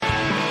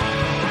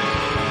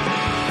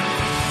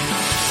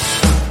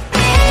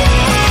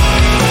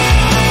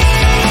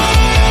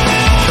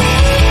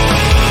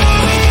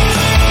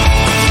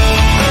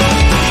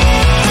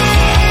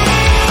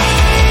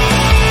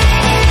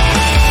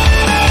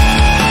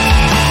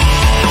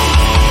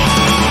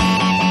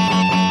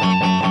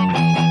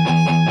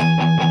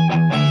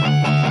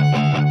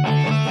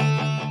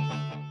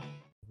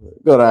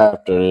Good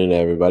afternoon,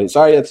 everybody.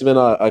 Sorry, it's been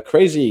a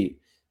crazy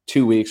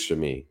 2 weeks for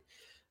me.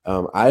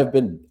 I've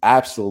been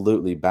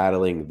absolutely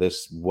battling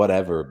this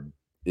whatever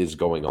is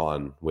going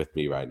on with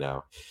me right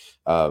now.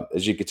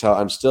 As you can tell,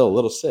 I'm still a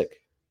little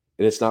sick,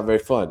 and it's not very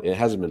fun. It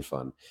hasn't been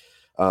fun.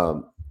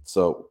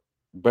 So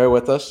bear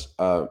with us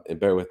and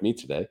bear with me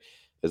today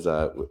as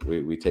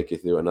we take you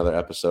through another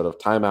episode of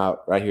Timeout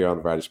right here on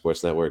the Variety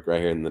Sports Network,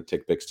 right here in the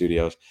Tick Pick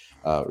Studios.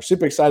 We're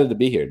super excited to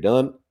be here.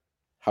 Dylan,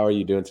 how are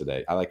you doing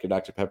today? I like your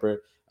Dr.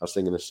 Pepper. I was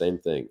thinking the same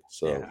thing.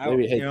 So Yeah,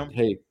 maybe,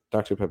 hey,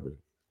 Dr. Pepper,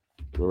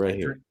 we're right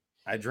here.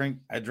 I drink,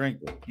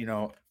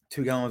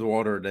 2 gallons of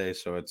water a day,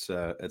 so it's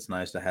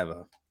nice to have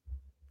a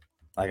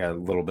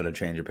little bit of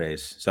change of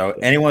pace. So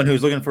anyone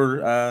who's looking for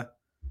a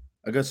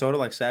good soda,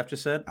 like Saf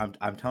just said,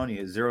 I'm telling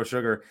you, zero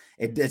sugar.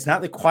 It's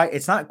not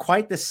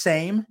quite the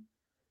same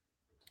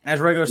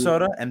as regular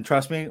soda. And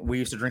trust me, we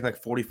used to drink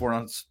like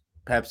 44-ounce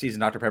Pepsis and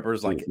Dr.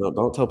 Peppers like No,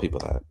 don't tell people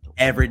that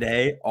every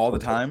day, all the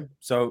time.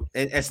 So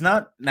it's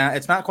not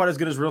quite as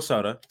good as real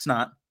soda. It's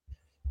not.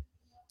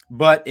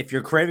 But if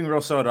you're craving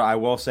real soda, I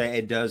will say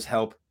it does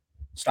help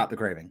stop the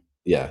craving.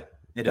 Yeah,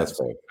 it does.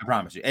 Fair. I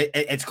promise you.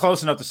 It's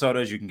close enough to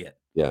soda as you can get.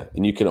 Yeah,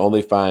 and you can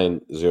only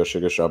find zero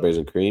sugar strawberries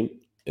and cream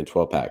in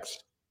 12 packs.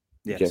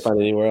 You can't find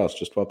it anywhere else,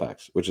 just 12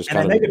 packs, which is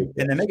and they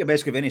make it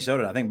basically of any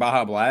soda. I think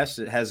Baja Blast,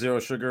 it has zero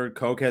sugar.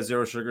 Coke has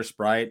zero sugar.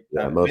 Sprite.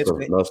 Yeah, most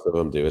of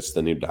them do. It's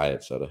the new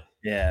diet soda.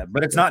 Yeah,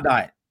 but it's not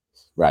diet.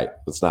 Right.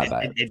 It's not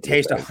diet. It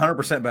tastes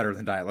 100% better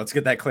than diet. Let's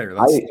get that clear.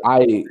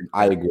 I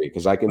agree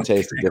because I can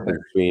taste the difference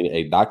between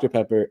a Dr.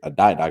 Pepper, a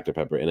Diet Dr.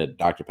 Pepper, and a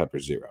Dr. Pepper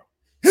Zero.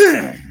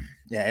 Yeah,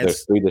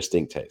 there's three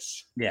distinct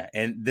tastes. Yeah,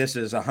 and this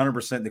is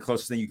 100% the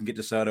closest thing you can get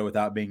to soda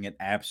without being it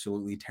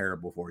absolutely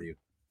terrible for you.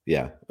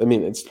 Yeah, I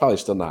mean it's probably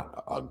still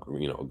not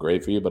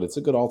great for you, but it's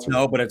a good alternative.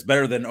 No, but it's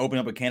better than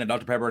opening up a can of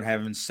Dr. Pepper and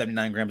having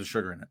 79 grams of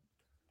sugar in it.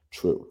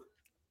 True.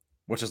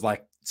 Which is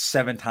like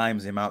 7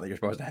 times the amount that you're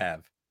supposed to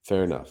have.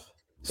 Fair enough.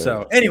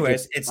 So,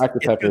 anyways, Dr.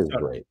 Pepper is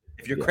great.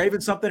 If you're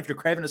craving something, if you're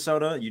craving a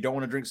soda, you don't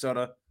want to drink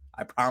soda,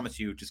 I promise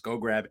you, just go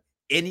grab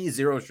any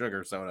zero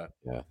sugar soda.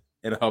 Yeah,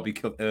 it'll help you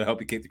kick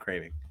the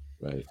craving.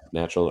 Right,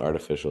 natural and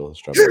artificial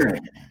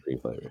strawberry cream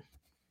flavor.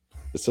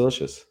 It's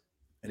delicious.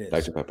 It is.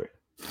 Dr. Pepper.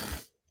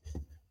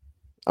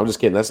 I'm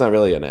just kidding. That's not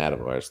really an ad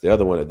of ours. The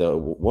other one, the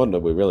one that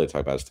we really talk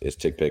about is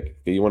Tick Pick.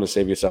 If you want to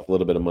save yourself a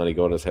little bit of money,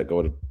 go to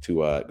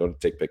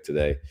Tick Pick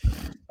today,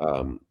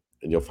 and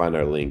you'll find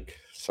our link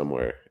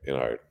somewhere in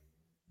our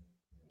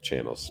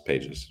channels,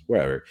 pages,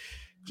 wherever.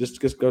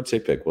 Just go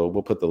Tick Pick.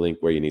 We'll put the link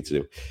where you need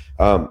to do.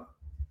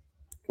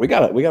 We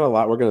got a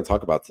lot we're going to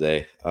talk about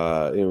today.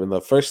 And the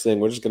first thing,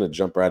 we're just going to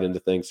jump right into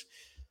things.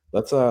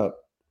 Let's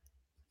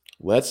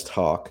just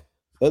talk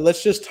the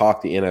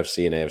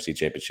NFC and AFC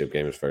championship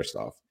games first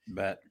off.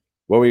 Bet.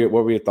 What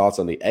were your thoughts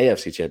on the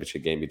AFC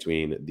championship game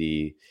between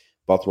the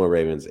Baltimore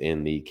Ravens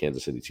and the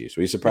Kansas City Chiefs?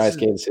 Were you surprised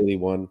Kansas City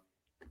won?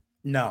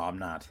 No, I'm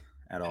not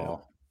at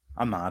all.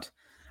 I'm not.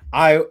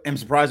 I am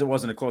surprised it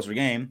wasn't a closer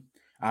game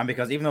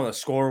because even though the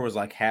score was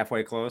like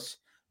halfway close,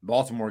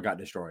 Baltimore got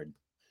destroyed.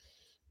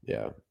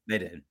 Yeah. They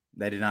did.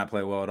 They did not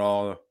play well at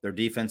all. Their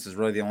defense is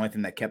really the only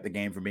thing that kept the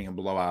game from being a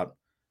blowout.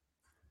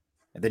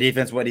 If the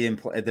defense would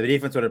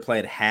have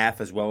played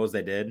half as well as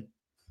they did,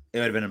 it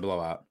would have been a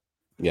blowout.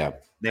 Yeah.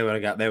 They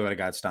would have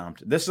got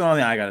stomped. This is the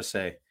only thing I got to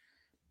say.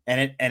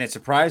 And it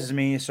surprises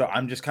me, so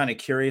I'm just kind of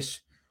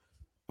curious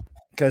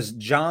because it's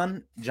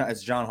John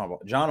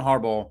Harbaugh. John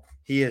Harbaugh,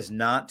 he is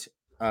not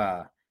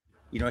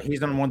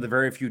he's on one of the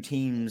very few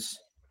teams.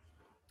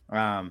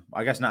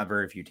 I guess not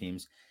very few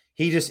teams.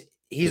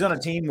 He's on a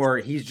team where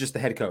he's just the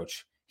head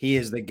coach. He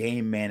is the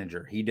game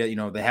manager. He did,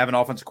 they have an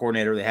offensive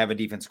coordinator, they have a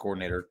defense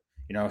coordinator,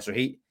 so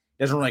he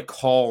doesn't really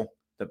call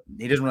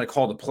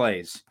the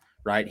plays,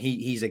 right?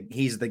 He's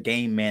the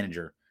game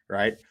manager,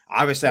 right?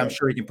 Obviously, I'm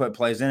sure he can put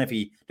plays in if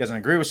he doesn't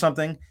agree with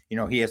something,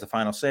 he has the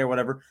final say or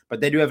whatever,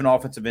 but they do have an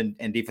offensive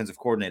and defensive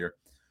coordinator.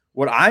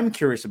 What I'm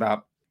curious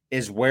about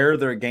is where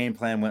their game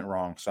plan went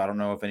wrong. So I don't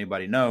know if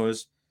anybody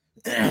knows.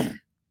 The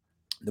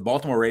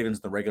Baltimore Ravens,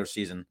 the regular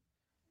season,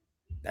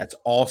 that's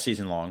all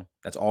season long.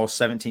 That's all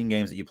 17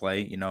 games that you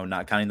play,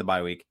 not counting the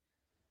bye week.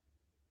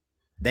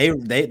 They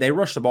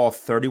rush the ball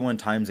 31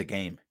 times a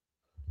game.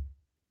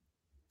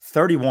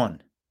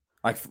 31.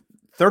 Like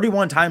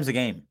 31 times a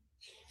game.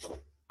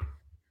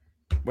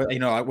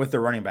 With their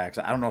running backs.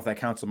 I don't know if that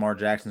counts Lamar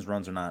Jackson's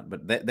runs or not,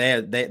 but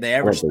they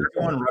average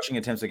 31 rushing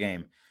attempts a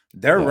game.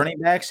 Their running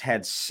backs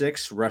had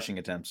 6 rushing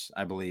attempts,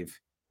 I believe,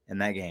 in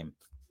that game.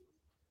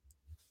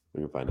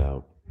 We can find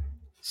out.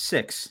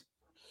 6.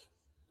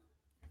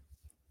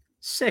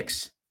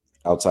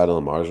 Outside of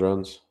Lamar's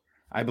runs?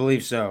 I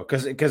believe so,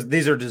 because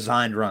these are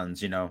designed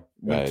runs.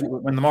 Right.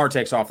 When Lamar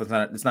takes off, it's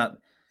not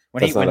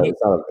when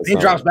he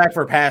drops back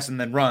for a pass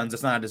and then runs.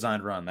 It's not a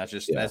designed run. That's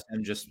that's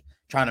him just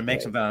trying to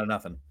make something out of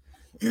nothing.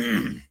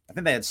 I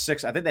think they had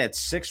 6. I think they had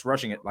 6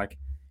 rushing it, like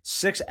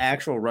 6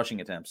 actual rushing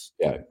attempts.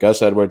 Yeah,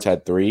 Gus Edwards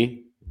had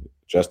 3.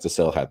 Justice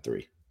Hill had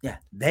 3. Yeah,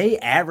 they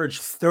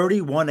averaged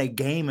 31 a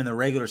game in the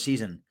regular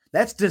season.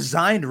 That's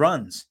designed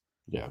runs.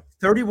 Yeah,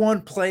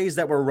 31 plays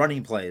that were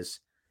running plays.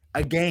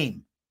 a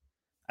game.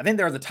 I think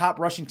they're the top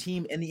rushing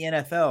team in the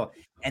NFL,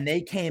 and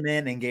they came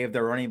in and gave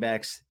their running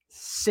backs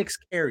 6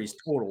 carries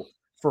total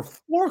for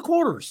 4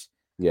 quarters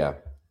Yeah.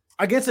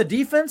 against a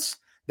defense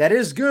that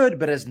is good,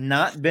 but has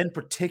not been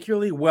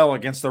particularly well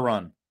against the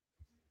run.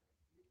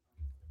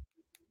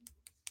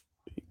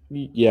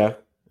 Yeah.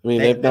 I mean,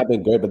 They, they've they not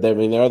been great, but they're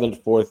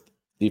the fourth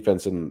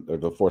defense or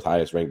the fourth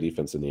highest ranked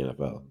defense in the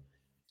NFL.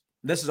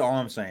 This is all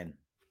I'm saying.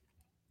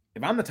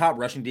 If I'm the top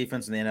rushing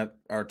defense in the NFL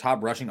or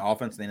top rushing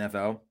offense in the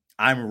NFL,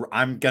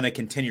 I'm gonna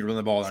continue to run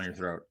the ball down your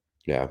throat.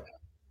 Yeah.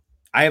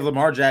 I have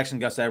Lamar Jackson,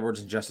 Gus Edwards,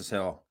 and Justice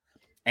Hill,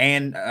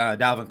 and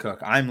Dalvin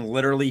Cook. I'm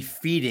literally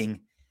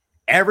feeding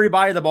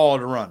everybody the ball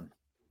to run.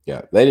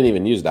 Yeah. They didn't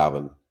even use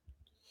Dalvin.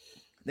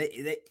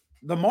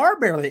 Lamar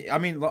barely. I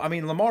mean,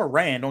 Lamar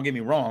ran. Don't get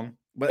me wrong,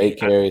 but 8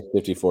 carries,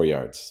 54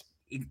 yards.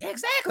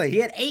 Exactly, he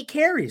had 8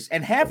 carries,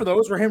 and half of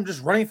those were him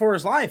just running for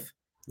his life.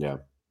 Yeah.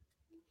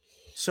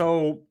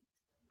 So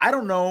I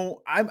don't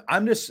know.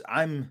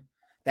 I'm.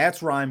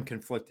 That's where I'm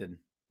conflicted.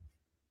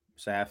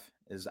 Saf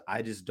is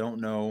I just don't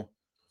know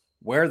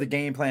where the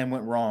game plan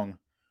went wrong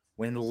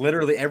when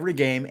literally every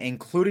game,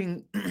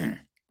 including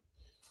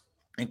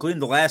including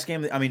the last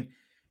game. I mean,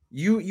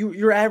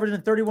 you're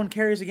averaging 31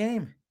 carries a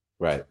game.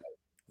 Right.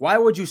 Why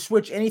would you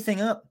switch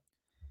anything up?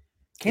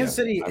 Kansas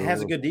Yeah. City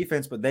has a good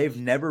defense, but they've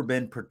never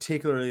been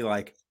particularly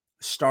like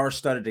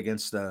star-studded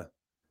against the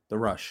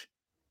rush.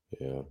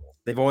 Yeah.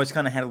 They've always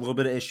kind of had a little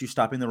bit of issue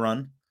stopping the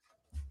run.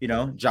 You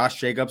know, Josh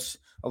Jacobs,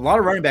 a lot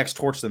of running backs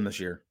torched them this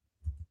year.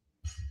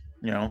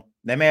 You know,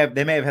 they may have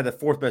had the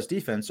 4th best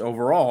defense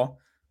overall,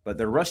 but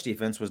their rush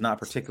defense was not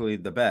particularly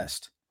the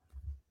best.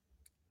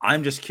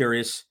 I'm just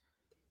curious,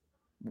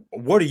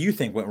 what do you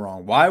think went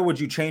wrong? Why would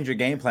you change your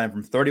game plan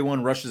from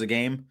 31 rushes a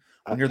game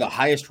when you're the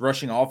highest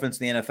rushing offense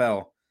in the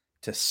NFL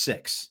to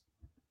 6?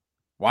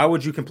 Why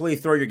would you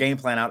completely throw your game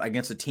plan out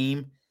against a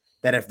team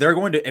that if they're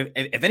going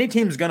to if any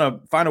team is going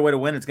to find a way to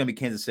win, it's going to be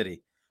Kansas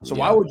City. So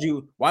Yeah.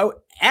 why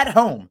at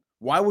home,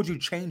 why would you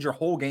change your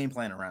whole game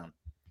plan around?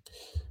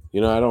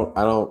 You know,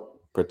 I don't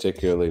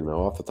particularly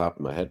know off the top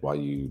of my head why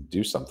you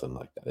do something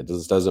like that. It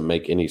just doesn't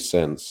make any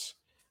sense.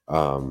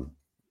 You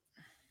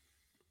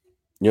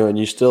know, and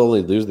you still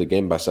only lose the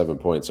game by 7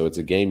 points, so it's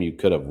a game you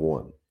could have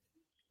won.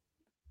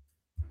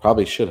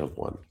 Probably should have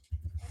won.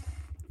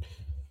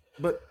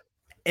 But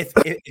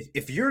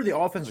if you're the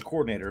offensive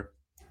coordinator,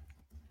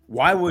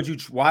 why would you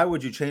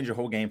change your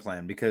whole game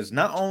plan? Because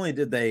not only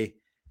did they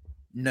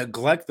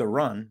neglect the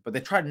run, but they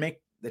tried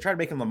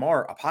making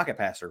Lamar a pocket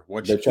passer,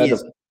 which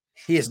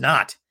he is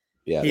not.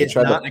 Yeah, he is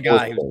not a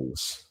guy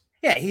who's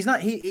he's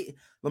not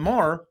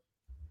Lamar.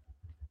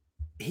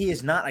 He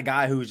is not a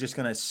guy who's just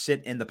going to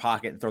sit in the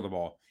pocket and throw the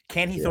ball.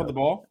 Can he throw the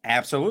ball?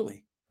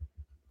 Absolutely.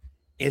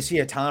 Is he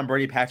a Tom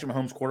Brady, Patrick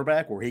Mahomes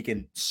quarterback where he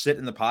can sit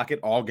in the pocket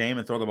all game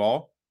and throw the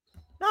ball?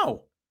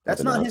 No,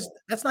 that's not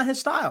his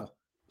style.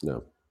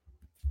 No.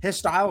 His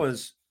style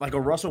is like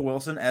a Russell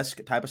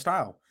Wilson-esque type of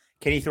style.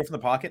 Can he throw from the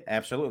pocket?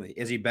 Absolutely.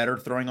 Is he better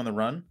throwing on the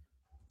run?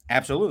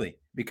 Absolutely.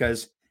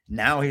 Because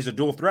now he's a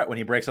dual threat when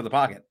he breaks out the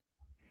pocket.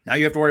 Now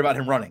you have to worry about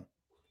him running.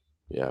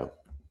 Yeah.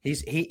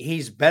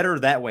 He's better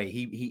that way.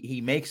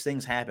 He makes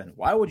things happen.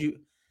 Why would you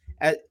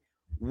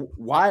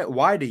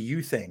why do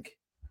you think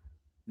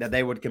that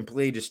they would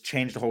completely just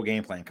change the whole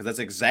game plan? Because that's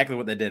exactly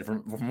what they did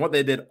from what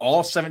they did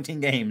all 17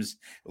 games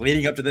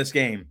leading up to this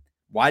game.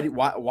 Why do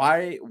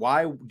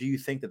you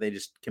think that they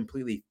just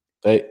completely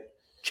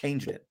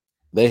changed it?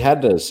 They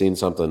had to have seen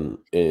something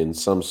in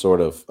some sort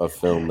of a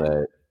film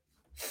that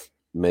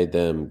made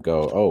them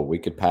go, "Oh, we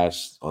could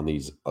pass on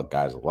these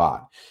guys a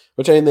lot,"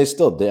 which I mean they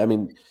still did. I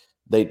mean,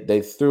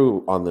 they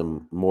threw on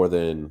them more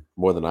than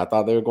I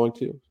thought they were going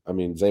to. I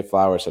mean, Zay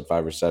Flowers had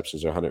 5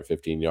 receptions or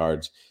 115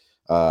 yards.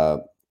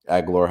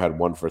 Aguilar had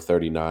 1 for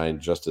 39.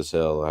 Justice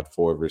Hill had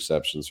 4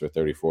 receptions for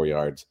 34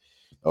 yards.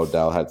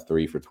 Odell had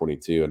 3 for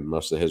 22, and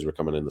most of his were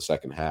coming in the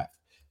second half.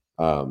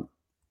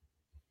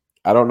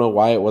 I don't know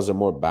why it wasn't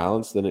more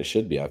balanced than it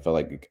should be. I felt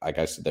like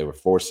I said, they were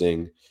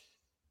forcing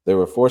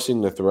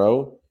the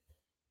throw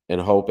and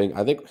hoping.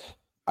 I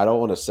don't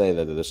want to say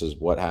that this is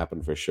what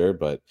happened for sure,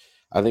 but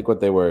I think what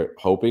they were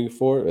hoping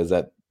for is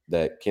that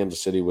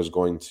Kansas City was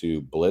going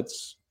to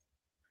blitz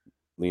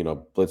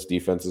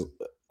defenses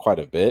quite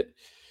a bit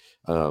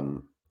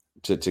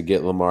to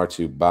get Lamar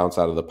to bounce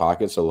out of the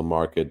pocket so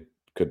Lamar could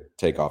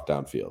take off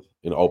downfield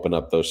and open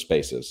up those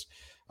spaces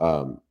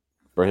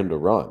for him to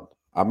run.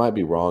 I might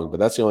be wrong, but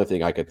that's the only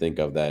thing I could think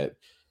of that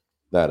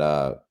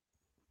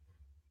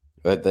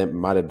they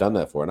might have done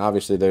that for. And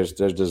obviously, there's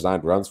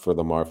designed runs for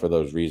Lamar for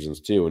those reasons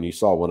too. And you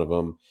saw one of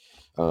them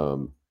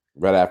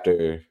right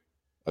after,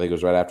 I think it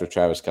was right after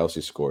Travis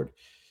Kelce scored,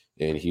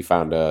 and he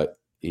found a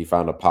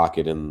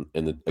pocket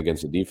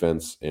against the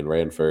defense and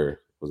ran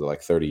for, was it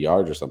like 30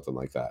 yards or something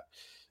like that,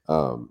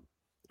 or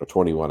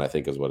 21, I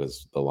think is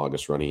the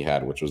longest run he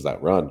had, which was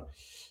that run.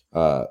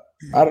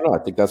 I don't know. I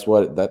think that's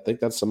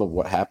some of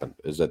what happened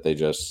is that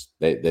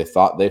they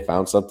thought they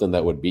found something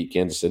that would beat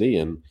Kansas City,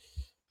 and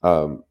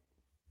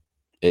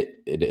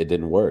it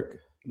didn't work.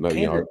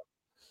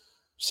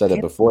 Said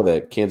it before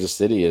that Kansas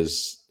City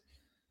is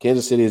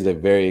Kansas City is a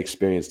very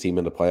experienced team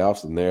in the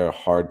playoffs, and they're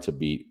hard to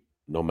beat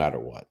no matter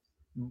what.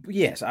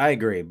 Yes, I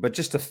agree. But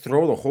just to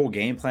throw the whole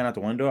game plan out the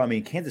window, I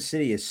mean, Kansas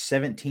City is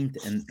 17th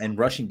in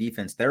rushing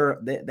defense.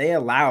 They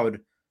allowed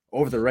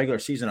over the regular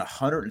season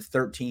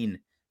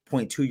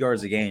 113.2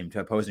 yards a game to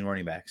opposing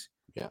running backs.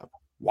 Yeah.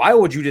 Why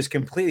would you just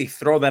completely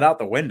throw that out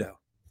the window?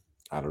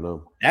 I don't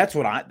know. That's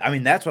what I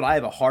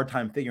have a hard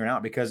time figuring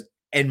out, because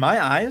in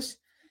my eyes,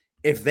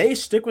 if they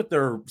stick with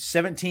their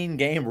 17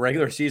 game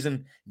regular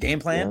season game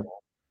plan,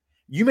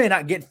 you may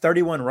not get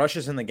 31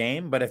 rushes in the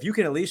game, but if you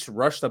can at least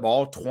rush the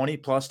ball 20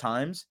 plus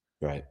times,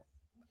 right?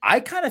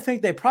 I kind of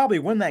think they probably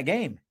win that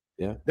game.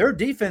 Yeah. Their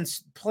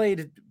defense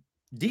played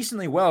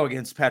decently well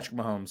against Patrick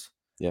Mahomes.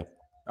 Yeah.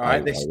 All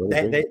right.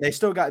 They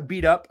still got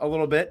beat up a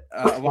little bit.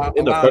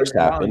 In the first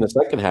half. In the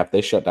second half,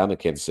 they shut down the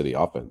Kansas City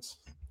offense.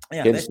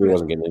 Yeah, Kansas City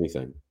wasn't getting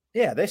anything.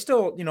 Yeah, they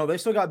still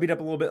got beat up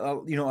a little bit,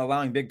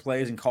 allowing big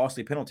plays and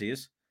costly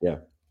penalties. Yeah.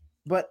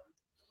 But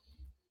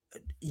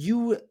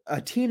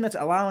a team that's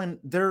allowing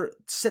the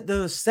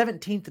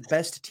 17th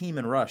best team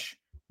in rush.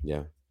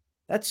 Yeah.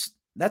 That's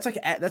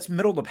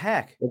middle of the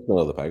pack. That's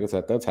middle of the pack.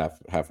 That's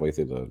halfway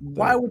through the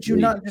Why would you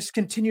not just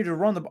continue to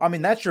run I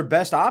mean, that's your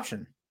best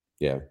option.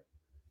 Yeah.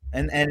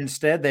 And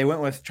instead they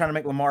went with trying to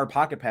make Lamar a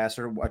pocket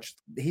passer, which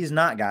he's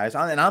not, guys.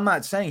 And I'm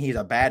not saying he's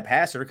a bad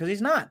passer, because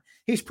he's not.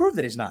 He's proved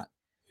that he's not.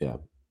 Yeah.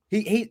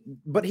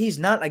 But he's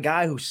not a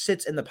guy who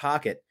sits in the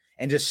pocket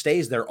and just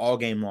stays there all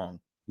game long.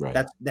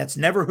 Right. That's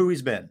never who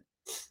he's been.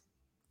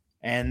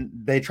 And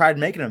they tried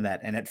making him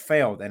that, and it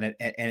failed,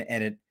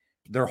 and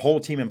their whole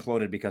team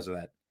imploded because of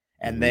that.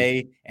 And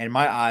they, in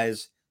my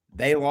eyes,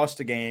 they lost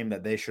a game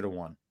that they should have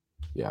won.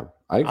 Yeah,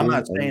 I'm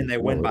not saying they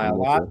win by a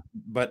lot,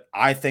 but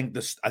I think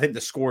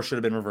the score should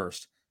have been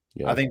reversed.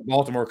 Yeah. I think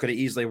Baltimore could have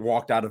easily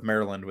walked out of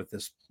Maryland with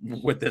this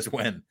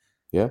win.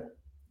 Yeah.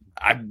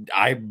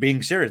 I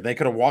being serious, they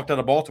could have walked out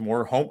of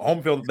Baltimore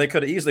home field. They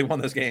could have easily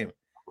won this game.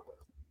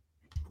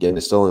 Yeah, they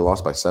still only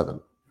lost by 7.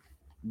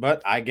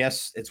 But I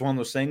guess it's one of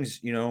those things,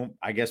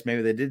 I guess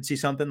maybe they did see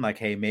something like,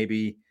 hey,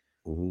 maybe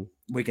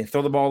we can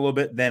throw the ball a little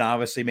bit. Then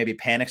obviously maybe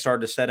panic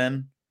started to set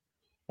in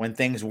when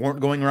things weren't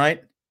going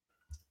right,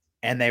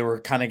 and they were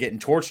kind of getting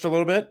torched a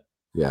little bit.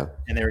 Yeah.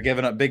 And they were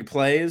giving up big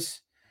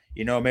plays.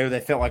 Maybe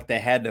they felt like they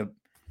had to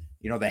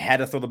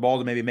throw the ball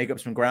to maybe make up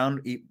some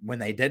ground when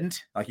they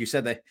didn't. Like you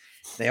said,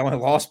 they only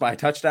lost by a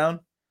touchdown.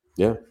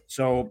 Yeah.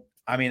 So,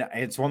 I mean,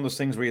 it's one of those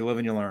things where you live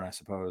and you learn, I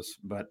suppose.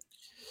 But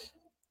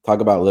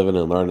talk about living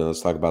and learning.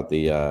 Let's talk about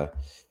the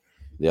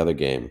other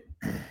game.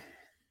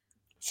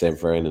 San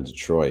Fran and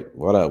Detroit.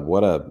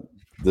 What a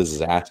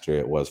disaster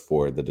it was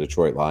for the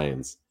Detroit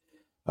Lions.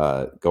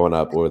 Going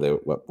up, what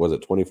was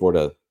it,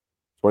 24-7?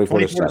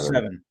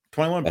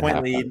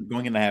 21-point lead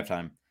going into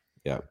halftime.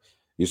 Yeah.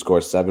 You score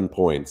 7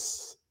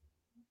 points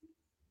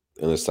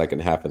in the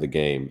second half of the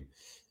game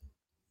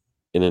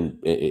and then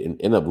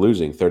end up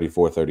losing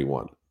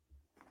 34-31.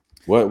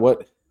 What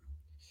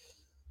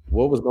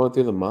was going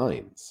through the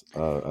minds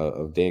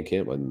of Dan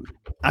Campbell?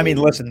 I mean,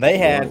 listen,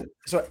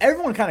 so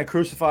everyone kind of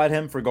crucified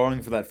him for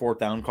going for that 4th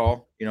down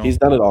call. He's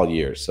done it all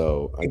year,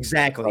 so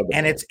exactly,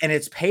 and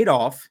it's paid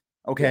off.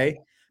 Okay,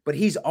 yeah. But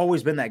he's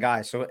always been that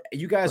guy. So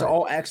you guys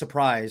all act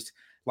surprised,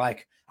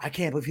 like, I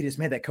can't believe he just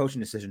made that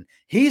coaching decision.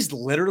 He's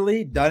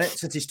literally done it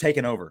since he's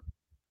taken over.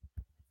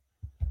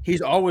 He's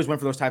always went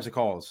for those types of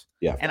calls.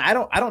 Yeah, and I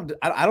don't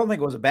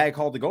think it was a bad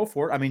call to go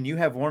for it. I mean, you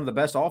have one of the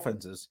best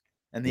offenses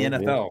in the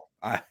NFL.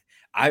 Yeah.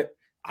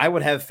 I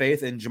would have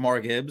faith in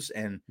Jamar Gibbs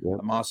and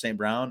Amon St.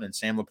 Brown and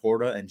Sam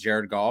Laporta and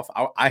Jared Goff.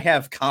 I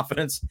have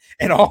confidence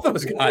in all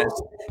those guys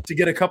to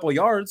get a couple of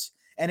yards,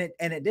 and it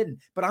didn't.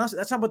 But honestly,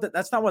 that's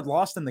not what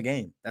lost in the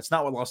game. That's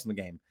not what lost in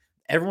the game.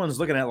 Everyone's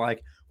looking at it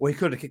like, well, he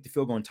could have kicked the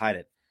field goal and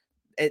tied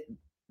it.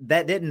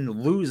 That didn't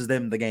lose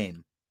them the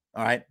game.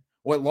 All right.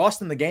 What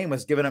lost in the game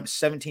was giving up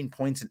 17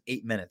 points in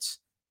 8 minutes.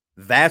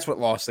 That's what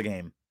lost the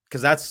game,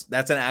 because that's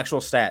an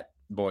actual stat,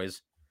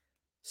 boys.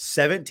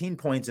 17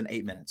 points in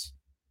 8 minutes.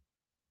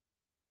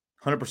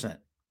 100%.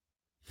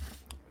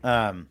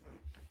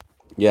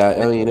 Yeah,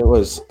 I mean, it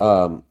was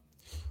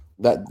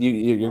that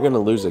you're going to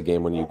lose a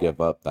game when you give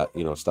up that,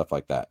 stuff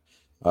like that.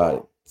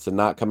 To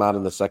not come out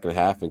in the second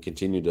half and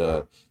continue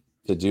to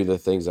do the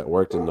things that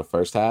worked in the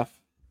first half,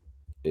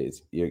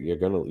 you're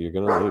gonna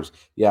lose.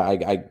 Yeah,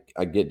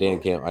 I get Dan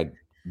Camp. I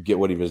get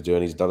what he was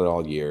doing. He's done it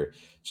all year,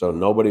 so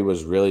nobody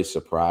was really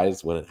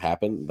surprised when it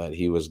happened that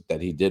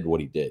he did what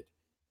he did.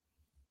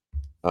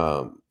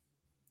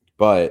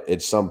 But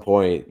at some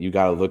point, you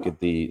got to look at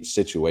the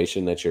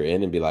situation that you're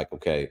in and be like,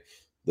 okay,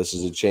 this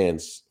is a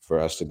chance for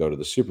us to go to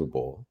the Super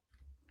Bowl.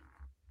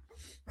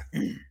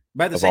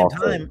 But at the same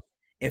time,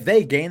 if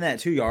they gain that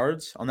 2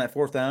 yards on that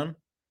 4th down,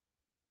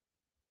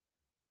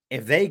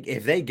 if they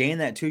gain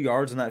that 2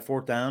 yards on that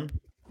 4th down,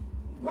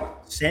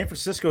 San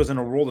Francisco is in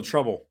a world of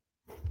trouble.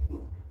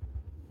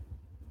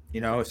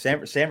 San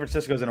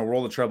Francisco is in a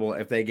world of trouble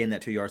if they gain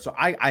that 2 yards. So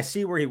I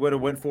see where he would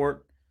have went for it.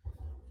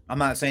 I'm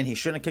not saying he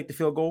shouldn't have kicked the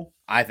field goal.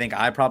 I think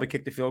I probably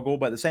kicked the field goal,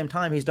 but at the same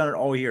time, he's done it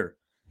all year,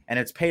 and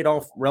it's paid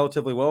off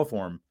relatively well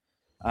for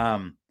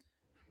him.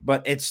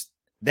 But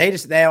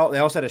they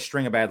also had a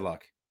string of bad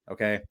luck.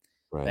 Okay,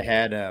 Right. they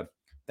had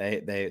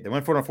they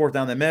went for it on fourth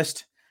down, they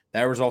missed.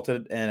 That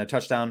resulted in a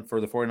touchdown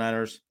for the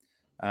 49ers.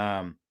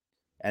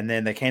 And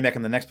then they came back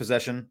in the next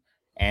possession,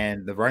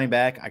 and the running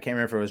back, I can't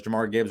remember if it was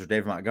Jamar Gibbs or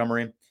David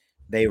Montgomery,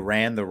 they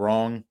ran the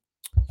wrong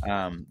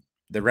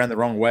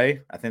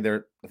way. I think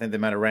they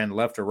might have ran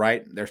left or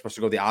right. They're supposed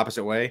to go the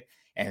opposite way,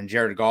 and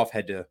Jared Goff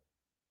had to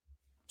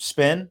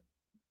spin.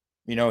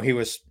 He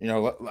was,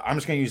 I'm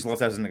just going to use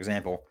left as an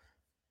example.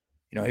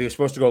 He was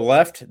supposed to go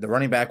left. The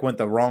running back went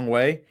the wrong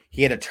way.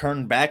 He had to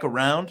turn back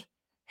around,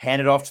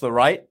 hand it off to the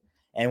right.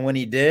 And when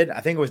he did, I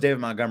think it was David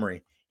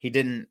Montgomery, he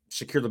didn't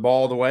secure the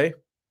ball all the way.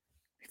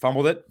 He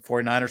fumbled it.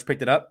 49ers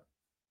picked it up.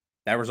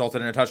 That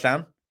resulted in a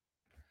touchdown.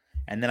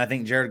 And then I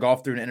think Jared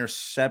Goff threw an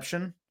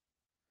interception.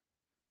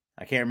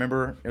 I can't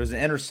remember. It was an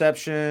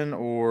interception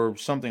or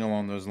something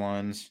along those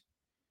lines.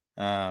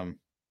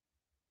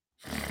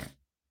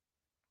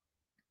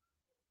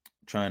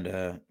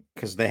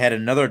 Because they had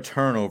another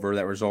turnover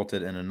that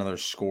resulted in another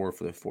score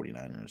for the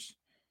 49ers.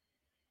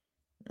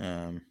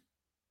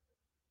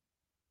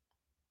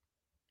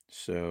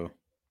 So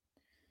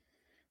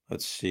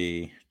let's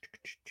see.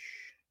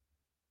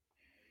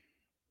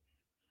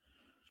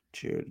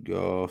 Jared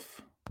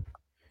Goff.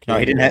 No,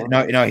 he didn't have.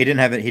 No, he didn't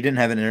have it. He didn't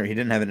have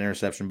an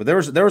interception. But there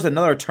was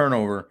another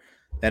turnover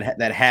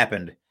that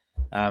happened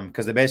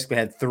because they basically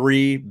had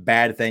three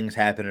bad things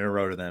happen in a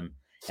row to them,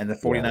 and the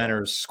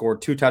 49ers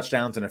scored 2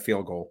 touchdowns and a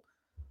field goal.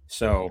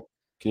 So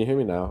can you hear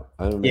me now?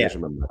 I don't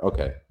remember.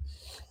 Okay.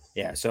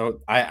 Yeah.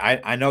 So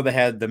I know they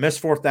had the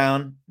missed fourth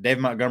down.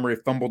 David Montgomery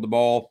fumbled the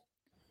ball.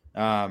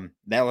 That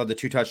led to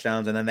 2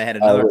 touchdowns, and then they had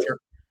another.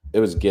 It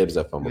was Gibbs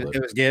that fumbled it.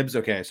 It was Gibbs.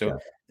 Okay. So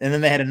and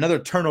then they had another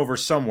turnover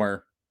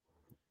somewhere.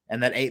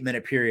 And that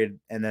 8-minute period,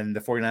 and then the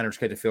 49ers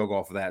kicked a field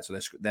goal for that. So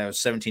that was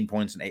 17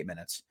 points in 8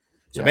 minutes.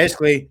 So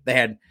basically,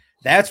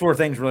 that's where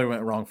things really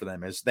went wrong for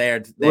them. Is they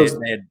had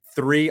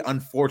 3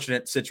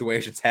 unfortunate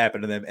situations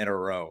happen to them in a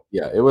row.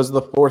 Yeah, it was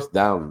the fourth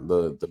down,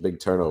 the big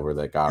turnover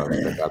that got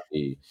them. That got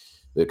the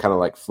kind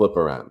of like flip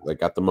around, that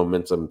got the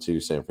momentum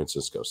to San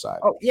Francisco side.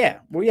 Oh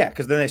yeah, well yeah,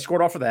 because then they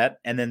scored off of that,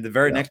 and then the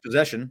very next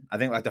possession, I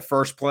think like the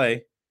first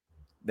play,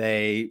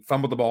 they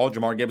fumbled the ball.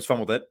 Jamar Gibbs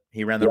fumbled it.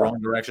 He ran the wrong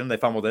direction. They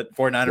fumbled it.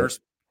 49ers.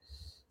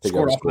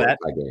 Scored off of that.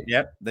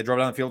 Yep. They drove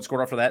down the field,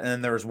 scored off of that. And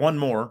then there was one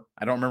more.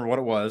 I don't remember what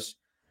it was,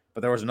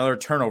 but there was another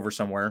turnover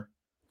somewhere.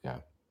 Yeah.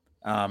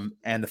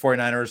 And the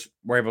 49ers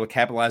were able to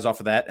capitalize off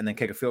of that and then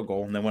kick a field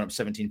goal, and they went up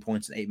 17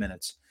 points in 8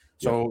 minutes.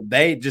 So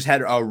they just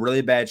had a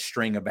really bad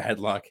string of bad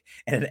luck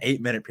in an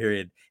 8-minute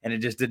period, and it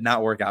just did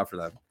not work out for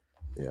them.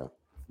 Yeah.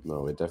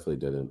 No, it definitely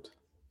didn't.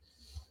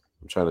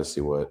 I'm trying to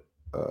see what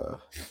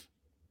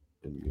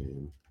in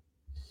game.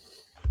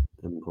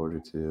 In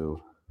quarter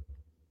 2.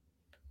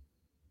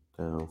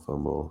 Down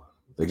fumble.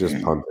 They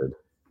just punted.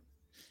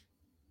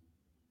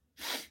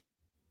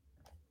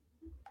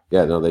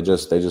 Yeah, no, they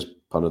just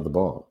punted the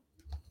ball.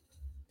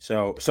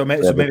 So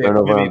maybe a quick 4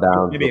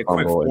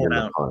 and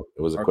out.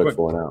 It was a quick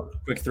 4 and out.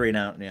 Quick 3 and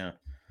out, yeah.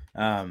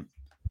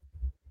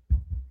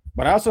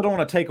 But I also don't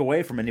want to take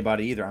away from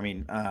anybody either. I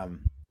mean,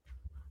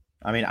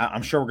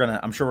 I'm sure we're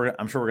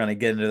gonna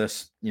get into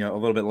this, a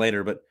little bit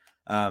later. But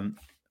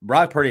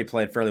Brock Purdy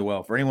played fairly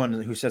well. For anyone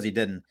who says he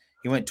didn't,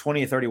 he went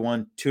 20 of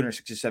 31,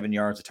 267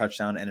 yards, a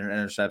touchdown, and an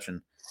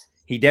interception.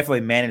 He definitely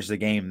managed the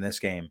game in this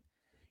game.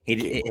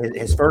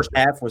 His first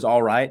half was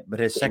all right, but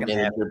his second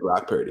half,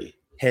 Brock Purdy.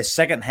 His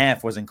second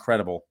half was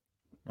incredible.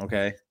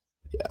 Okay,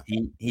 yeah,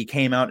 he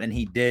came out and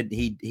he did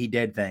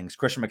things.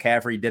 Christian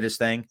McCaffrey did his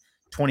thing.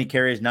 20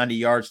 carries, 90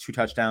 yards, 2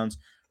 touchdowns.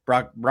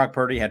 Brock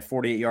Purdy had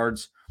 48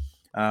 yards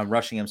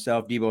rushing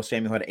himself. Deebo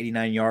Samuel had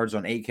 89 yards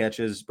on 8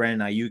 catches.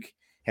 Brandon Ayuk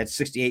had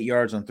 68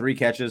 yards on 3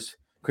 catches.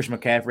 Christian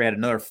McCaffrey had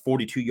another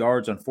 42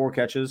 yards on 4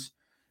 catches.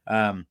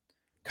 Kyle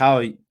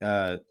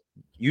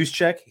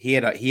Juszczyk, he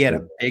had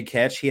a big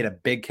catch. He had a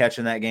big catch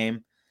in that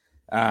game.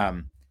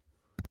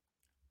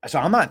 So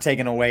I'm not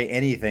taking away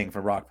anything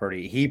from Brock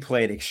Purdy. He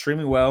played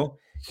extremely well.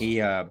 He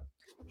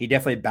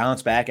definitely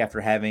bounced back after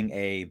having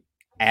a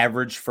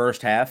average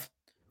first half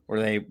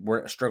where they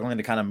were struggling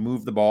to kind of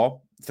move the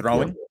ball,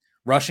 throwing. Yeah.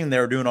 Rushing, they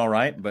were doing all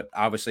right, but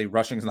obviously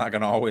rushing is not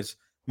going to always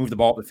move the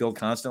ball up the field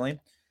constantly.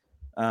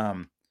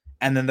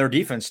 And then their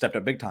defense stepped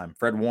up big time.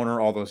 Fred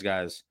Warner, all those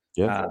guys.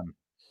 Yeah.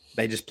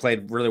 They just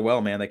played really well,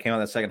 man. They came out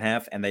that second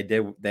half and they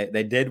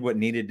did what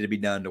needed to be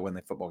done to win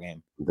the football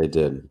game. They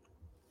did.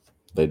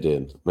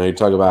 Now you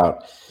talk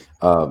about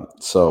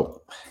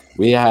so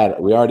we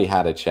already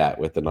had a chat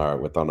within our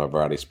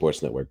Variety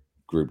Sports Network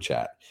group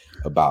chat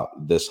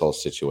about this whole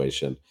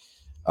situation.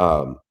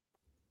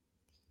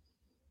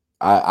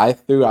 I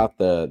threw out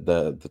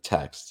the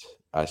text.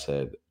 I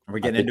said, "Are we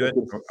getting into it?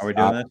 Are we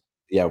doing this?"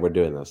 Yeah, we're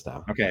doing this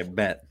now. Okay,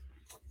 bet.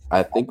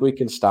 I think we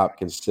can stop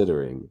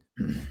considering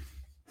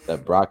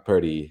that Brock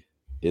Purdy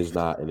is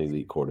not an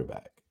elite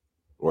quarterback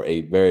or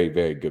a very,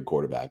 very good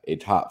quarterback, a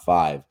top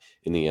 5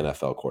 in the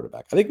NFL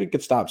quarterback. I think we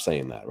could stop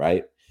saying that,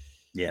 right?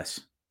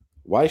 Yes.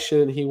 Why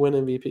shouldn't he win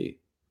MVP?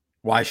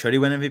 Why should he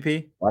win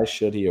MVP? Why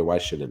should he or why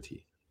shouldn't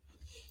he?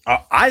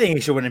 I think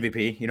he should win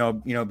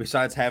MVP.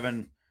 Besides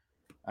having,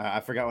 I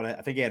forgot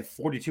I think he had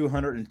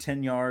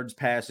 4,210 yards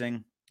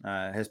passing.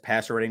 His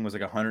passer rating was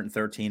like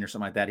 113 or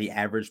something like that. He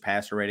averaged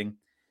passer rating,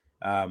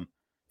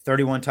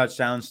 31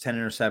 touchdowns, 10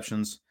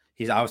 interceptions.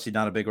 He's obviously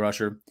not a big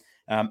rusher.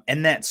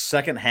 In that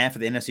second half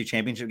of the NFC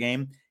Championship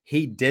game,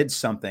 he did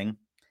something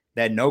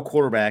that no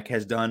quarterback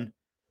has done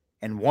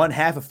in one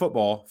half of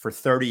football for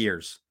 30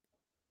 years.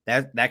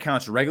 That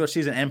counts regular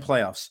season and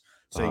playoffs.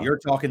 So you're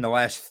talking the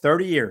last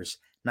 30 years.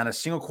 Not a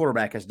single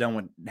quarterback has done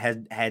what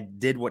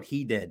did what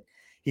he did.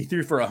 He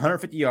threw for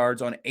 150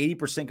 yards on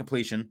 80%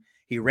 completion.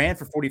 He ran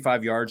for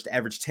 45 yards to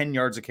average 10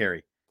 yards a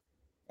carry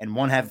in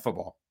one half of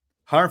football.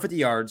 150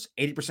 yards,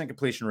 80%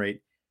 completion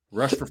rate,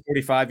 rushed for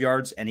 45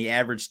 yards, and he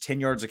averaged 10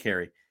 yards a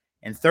carry.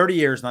 In 30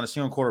 years, not a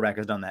single quarterback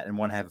has done that in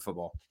one half of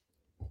football.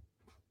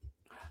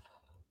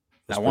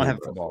 Not one half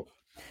of football.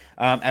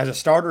 As a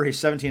starter, he's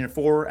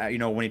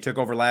 17-4. When he took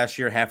over last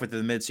year, halfway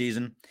through the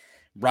midseason,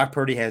 Brock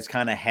Purdy has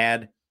kind of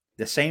had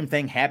the same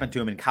thing happen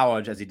to him in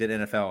college as he did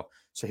NFL.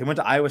 So he went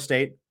to Iowa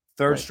State,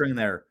 third string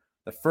there.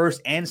 The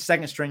first and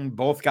second string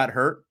both got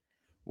hurt.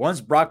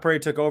 Once Brock Purdy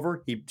took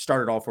over, he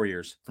started all 4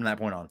 years from that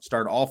point on.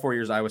 Started all 4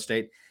 years Iowa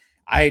State.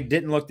 I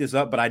didn't look this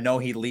up, but I know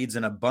he leads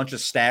in a bunch of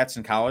stats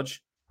in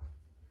college.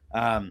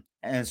 And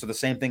so the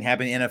same thing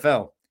happened in the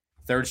NFL.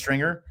 Third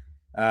stringer,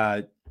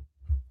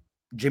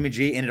 Jimmy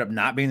G ended up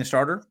not being the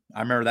starter.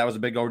 I remember that was a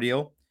big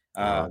ordeal.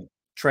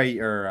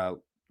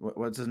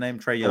 What's his name?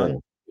 Trey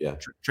Young? Yeah.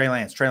 Trey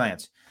Lance. Trey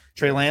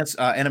Lance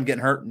ended up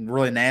getting hurt,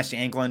 really nasty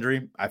ankle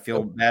injury. I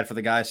feel bad for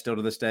the guy still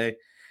to this day.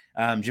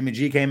 Jimmy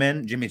G came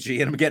in. Jimmy G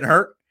ended up getting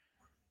hurt.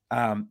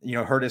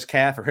 Hurt his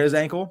calf or his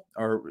ankle,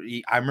 I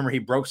remember he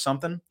broke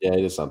something. Yeah,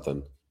 he did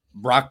something.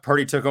 Brock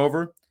Purdy took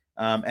over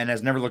and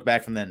has never looked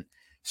back from then.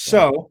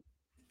 So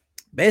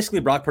basically,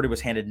 Brock Purdy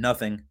was handed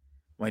nothing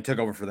when he took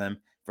over for them.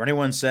 For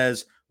anyone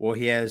says, well,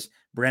 he has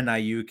Brandon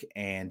Ayuk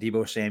and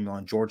Deebo Samuel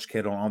and George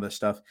Kittle and all this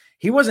stuff,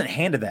 he wasn't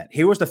handed that.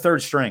 He was the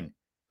third string.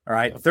 All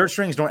right. Third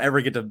strings don't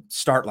ever get to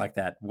start like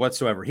that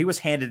whatsoever. He was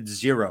handed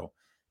zero.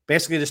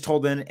 Basically just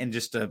told in and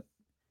just to,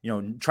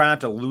 try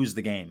not to lose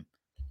the game.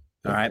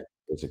 All right.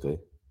 Basically.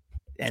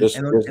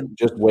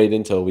 Just wait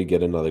until we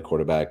get another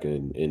quarterback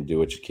and do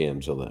what you can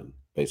until then.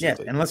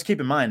 Basically. Yeah. And let's keep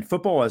in mind,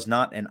 football is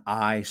not an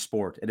eye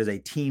sport. It is a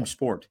team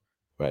sport.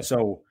 Right.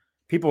 So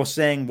people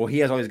saying, well, he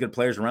has all these good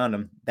players around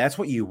him. That's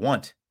what you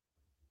want.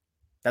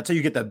 That's how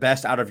you get the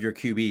best out of your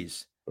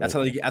QBs. That's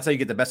how you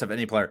get the best of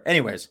any player.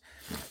 Anyways,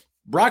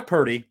 Brock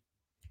Purdy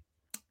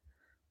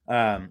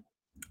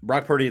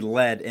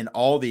led in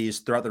all these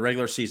throughout the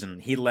regular season.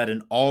 He led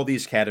in all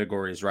these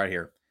categories right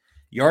here.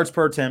 Yards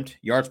per attempt,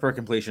 yards per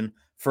completion,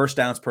 first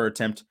downs per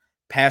attempt,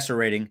 passer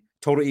rating,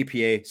 total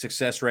EPA,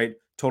 success rate,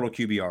 total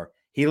QBR.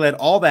 He led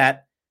all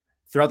that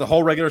throughout the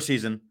whole regular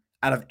season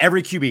out of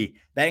every QB.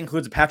 That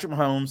includes Patrick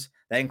Mahomes.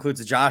 That includes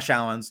the Josh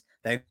Allens.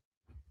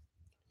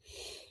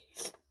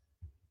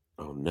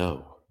 Oh,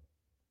 no.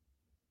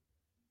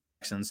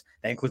 That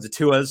includes the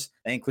Tuas.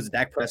 That includes the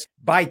Dak Prescott.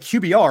 By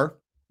QBR,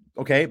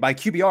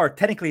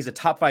 technically he's a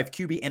top 5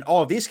 QB in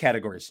all of these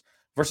categories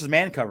versus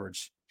man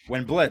coverage,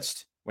 when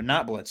blitzed, when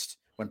not blitzed,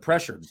 when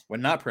pressured,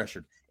 when not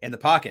pressured, in the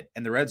pocket,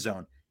 in the red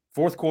zone,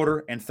 fourth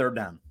quarter, and third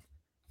down.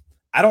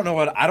 I don't know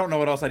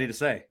what else I need to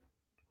say.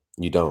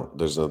 You don't.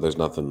 There's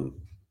nothing.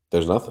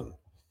 There's nothing.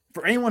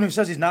 For anyone who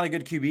says he's not a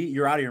good QB,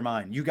 you're out of your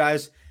mind. You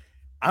guys,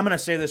 I'm going to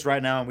say this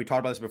right now, and we talked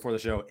about this before the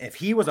show. If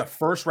he was a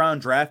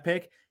first-round draft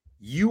pick,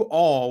 you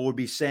all would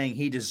be saying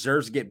he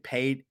deserves to get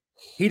paid.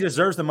 He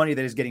deserves the money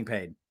that he's getting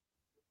paid.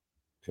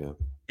 Yeah.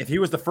 If he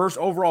was the first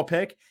overall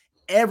pick,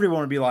 everyone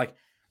would be like,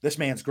 this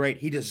man's great.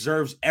 He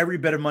deserves every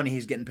bit of money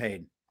he's getting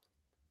paid.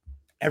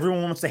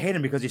 Everyone wants to hate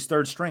him because he's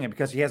third string and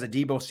because he has a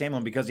Deebo Samuel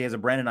and because he has a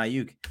Brandon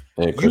Ayuk.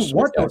 You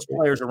want those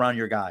players around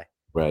your guy.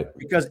 Right.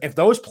 Because if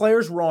those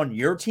players were on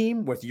your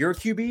team with your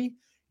QB,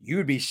 you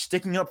would be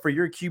sticking up for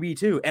your QB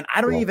too. And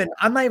I'm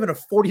not even a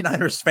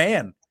 49ers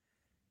fan.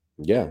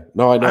 Yeah.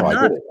 No, I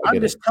know.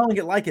 I'm just telling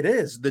it like it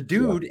is. The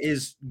dude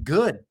is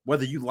good,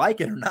 whether you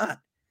like it or not.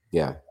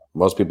 Yeah.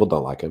 Most people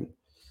don't like him.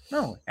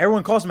 No.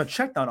 Everyone calls him a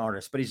check down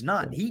artist, but he's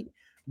not. He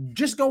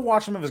just go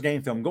watch some of his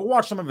game film. Go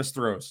watch some of his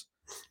throws.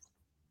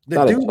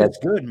 The dude is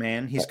good,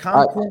 man. He's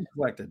calm, cool, and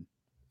collected.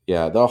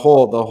 Yeah, the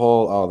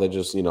whole they're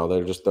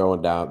just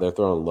throwing down, they're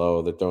throwing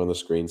low, they're throwing the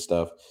screen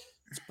stuff.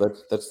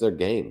 That's their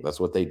game. That's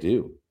what they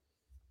do.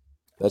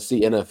 That's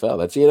the NFL.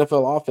 That's the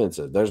NFL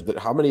offenses.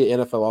 How many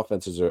NFL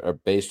offenses are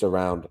based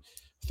around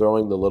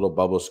throwing the little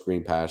bubble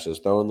screen passes,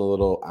 throwing the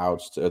little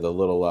outs to the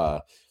little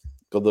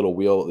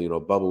wheel,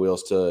 bubble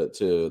wheels to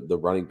the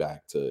running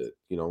back, to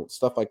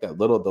stuff like that.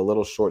 The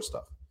little short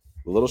stuff.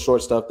 The little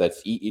short stuff that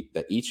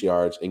eats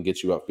yards and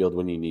gets you upfield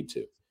when you need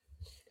to.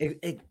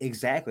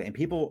 Exactly. And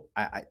people,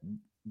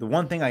 the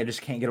one thing I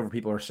just can't get over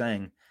people are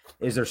saying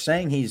is they're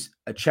saying he's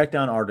a check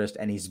down artist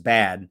and he's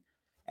bad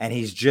and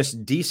he's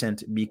just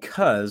decent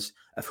because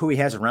of who he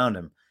has around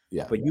him.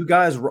 Yeah. But you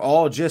guys were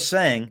all just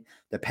saying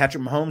that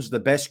Patrick Mahomes is the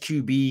best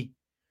QB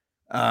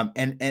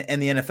in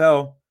the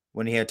NFL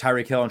when he had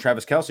Tyreek Hill and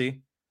Travis Kelce,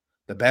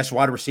 the best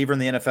wide receiver in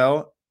the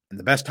NFL and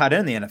the best tight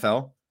end in the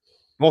NFL,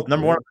 both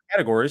number one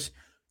categories.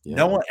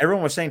 Yeah.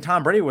 Everyone was saying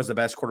Tom Brady was the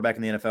best quarterback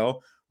in the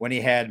NFL when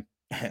he had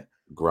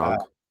Gronk.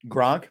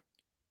 Gronk,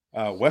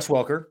 Wes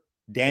Welker,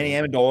 Danny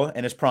Amendola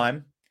in his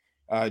prime,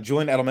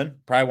 Julian Edelman,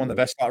 probably one of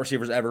the best slot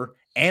receivers ever,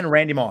 and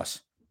Randy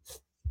Moss.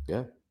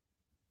 Yeah.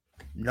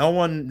 No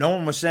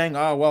one was saying,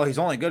 "Oh, well, he's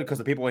only good because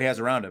of the people he has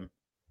around him."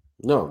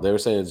 No, they were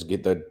saying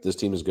that this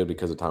team is good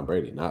because of Tom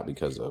Brady, not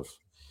because of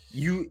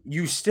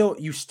you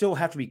still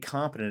have to be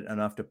competent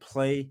enough to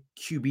play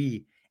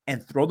QB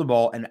and throw the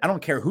ball, and I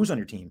don't care who's on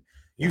your team.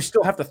 You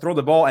still have to throw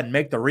the ball and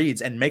make the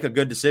reads and make a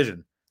good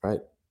decision. right.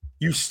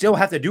 You still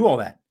have to do all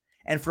that.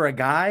 And for a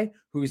guy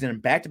who's in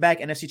back-to-back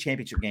NFC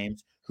Championship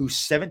games, who's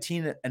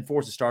 17-4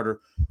 as a starter,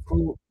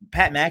 who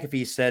Pat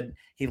McAfee said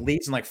he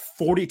leads in like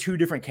 42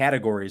 different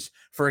categories,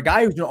 for a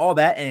guy who's doing all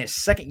that in his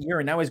second year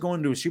and now he's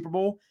going to a Super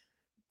Bowl,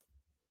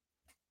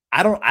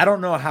 I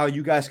don't know how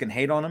you guys can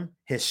hate on him.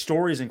 His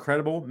story is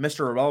incredible.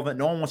 Mr. Irrelevant.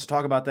 No one wants to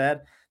talk about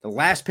that. The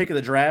last pick of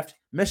the draft,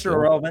 Mr.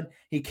 Irrelevant.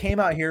 He came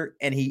out here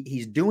and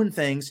he's doing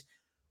things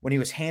when he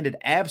was handed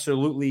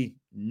absolutely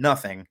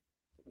nothing.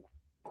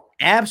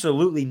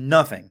 Absolutely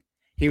nothing.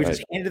 He was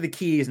just handed the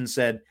keys and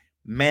said,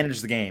 manage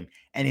the game.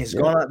 And he's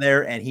gone out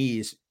there and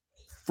he's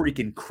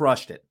freaking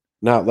crushed it.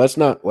 Now, let's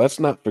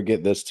not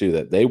forget this too,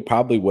 that they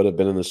probably would have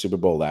been in the Super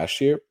Bowl last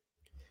year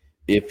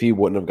if he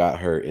wouldn't have got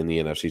hurt in the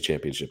NFC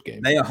Championship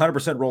game. They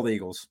 100% roll the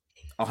Eagles.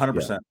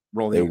 100%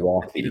 roll the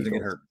Eagles. If he doesn't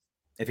get hurt.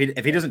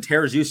 If he doesn't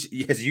tear his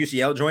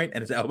UCL joint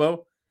and his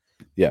elbow,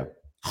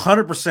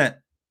 100%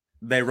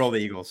 they roll the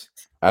Eagles.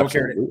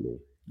 Absolutely.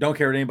 Don't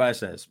care what anybody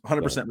says.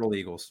 100% roll the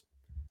Eagles.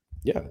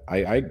 Yeah,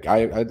 I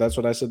that's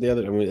what I said the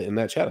other in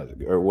that chat,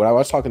 or when I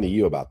was talking to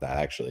you about that.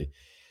 Actually,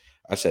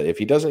 I said if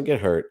he doesn't get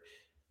hurt,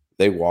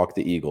 they walk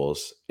the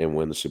Eagles and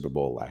win the Super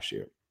Bowl last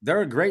year.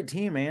 They're a great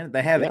team, man.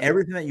 They have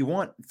everything that you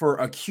want for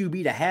a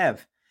QB to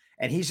have,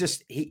 and he's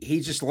just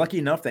lucky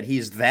enough that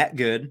he's that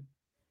good,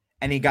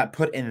 and he got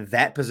put in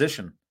that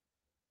position.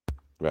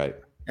 Right.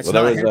 It's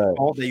not his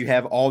fault that you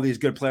have all these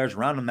good players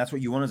around him. That's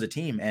what you want as a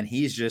team, and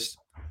he's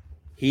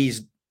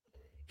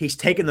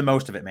taken the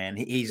most of it, man.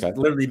 He's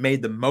literally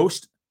made the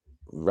most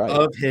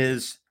of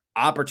his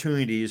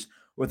opportunities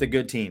with a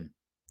good team.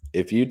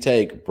 If you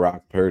take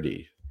Brock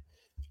Purdy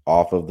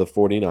off of the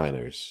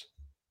 49ers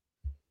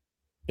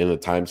in the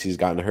times he's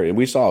gotten hurt, and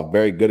we saw a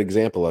very good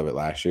example of it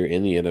last year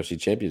in the NFC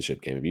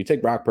Championship game. If you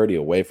take Brock Purdy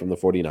away from the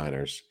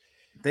 49ers,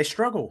 they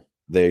struggle.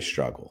 Now,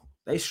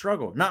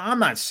 I'm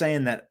not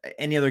saying that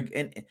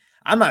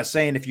I'm not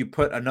saying if you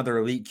put another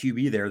elite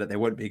QB there that they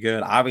wouldn't be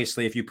good.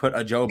 Obviously, if you put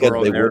a Joe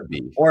Burrow there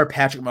or a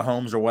Patrick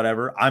Mahomes or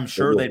whatever, I'm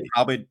sure they'd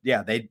probably,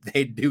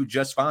 they'd do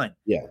just fine.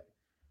 Yeah.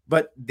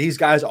 But these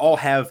guys all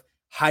have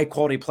high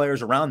quality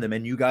players around them,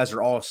 and you guys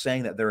are all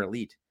saying that they're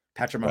elite.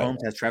 Patrick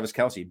Mahomes has Travis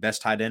Kelce,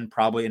 best tight end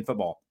probably in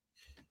football.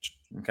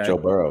 Okay. Joe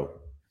Burrow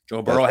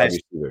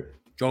has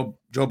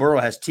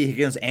T.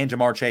 Higgins and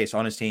Jamar Chase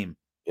on his team.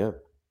 Yeah.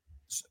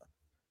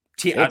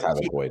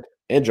 Tyler Boyd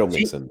and Joe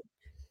Mixon.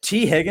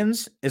 T.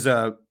 Higgins is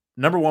a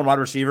number one wide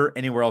receiver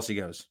anywhere else he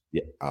goes.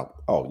 Yeah.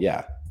 Oh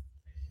yeah.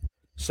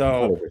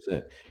 So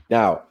 100%.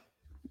 Now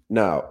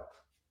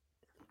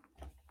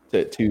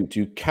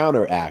to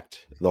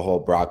counteract the whole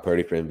Brock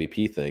Purdy for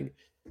MVP thing,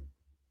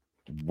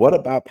 what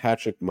about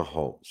Patrick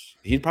Mahomes?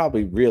 He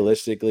probably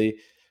realistically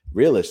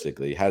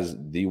has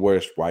the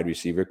worst wide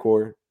receiver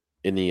core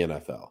in the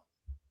NFL.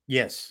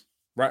 Yes.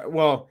 Right.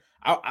 Well,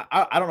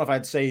 I don't know if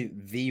I'd say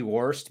the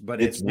worst,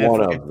 but it's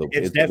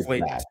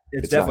definitely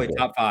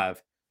top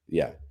five.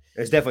 Yeah,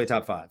 it's definitely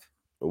top five.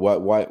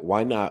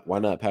 Why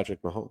not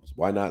Patrick Mahomes?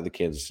 Why not the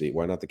Kansas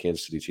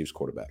City Chiefs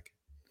quarterback?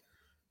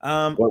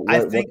 What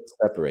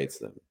separates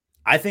them?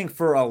 I think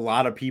for a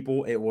lot of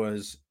people, it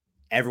was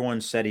everyone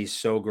said he's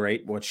so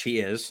great, which he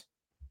is.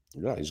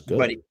 Yeah, he's good,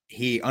 but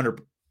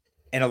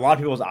in a lot of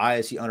people's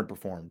eyes, he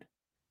underperformed.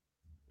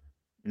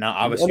 Now,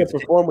 obviously,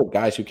 underperformed with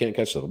guys who can't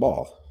catch the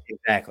ball.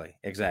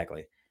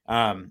 Exactly.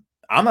 I'm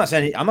not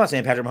saying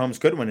Patrick Mahomes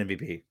could win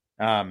MVP.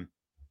 I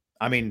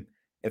mean,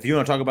 if you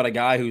want to talk about a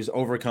guy who's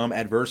overcome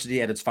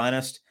adversity at its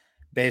finest,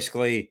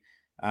 basically,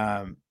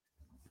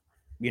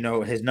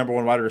 his number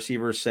one wide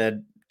receiver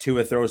said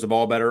Tua throws the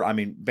ball better. I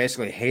mean,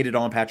 basically hated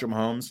on Patrick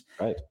Mahomes.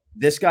 Right.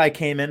 This guy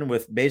came in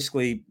with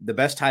basically the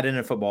best tight end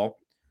in football,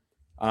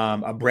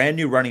 a brand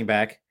new running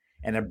back,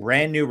 and a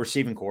brand new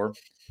receiving core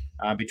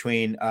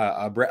between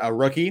a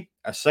rookie,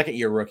 a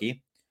second-year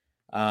rookie,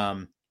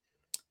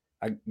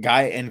 a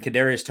guy in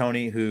Kadarius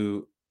Toney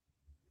who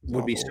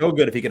would be so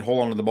good if he could hold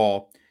on to the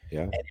ball.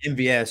 Yeah. And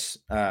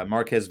MVS,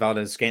 Marquez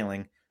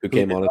Valdez-Scantling, who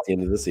came on at the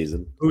end of the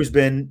season, who's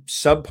been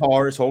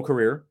subpar his whole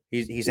career.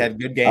 He's had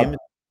good games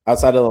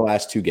outside of the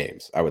last two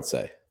games, I would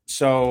say.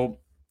 So,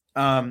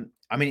 I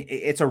mean,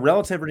 it's a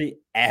relatively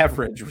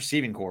average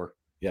receiving core.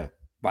 Yeah.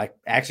 Like,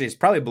 actually, it's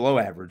probably below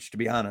average, to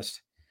be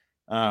honest.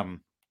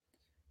 I'm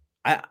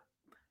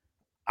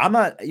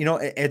not,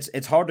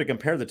 it's hard to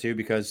compare the two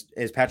because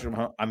Patrick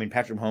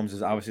Mahomes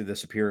is obviously the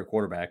superior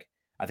quarterback.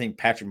 I think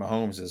Patrick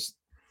Mahomes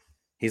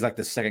he's like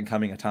the second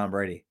coming of Tom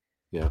Brady.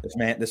 Yeah.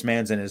 This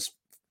man's in his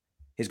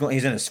He's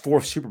in his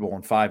 4th Super Bowl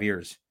in 5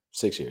 years.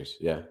 6 years.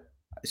 Yeah.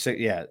 So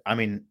yeah, I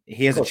mean,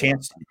 he has a Close enough.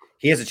 chance.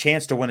 He has a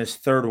chance to win his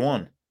 3rd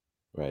one.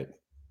 Right.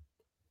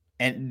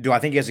 And do I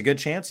think he has a good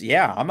chance?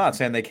 Yeah, I'm not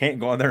saying they can't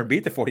go in there and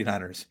beat the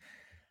 49ers.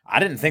 I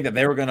didn't think that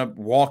they were going to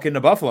walk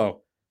into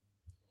Buffalo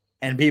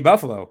and beat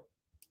Buffalo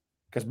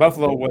because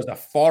Buffalo was a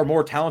far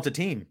more talented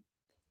team.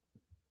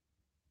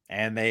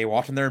 And they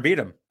walked in there and beat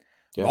them.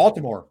 Yeah.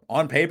 Baltimore,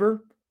 on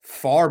paper,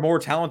 far more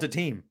talented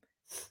team.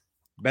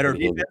 Better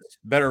Yeah. defense,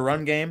 better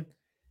run game.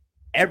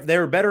 They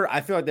were better.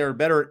 I feel like they were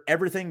better at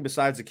everything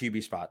besides the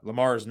QB spot.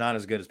 Lamar is not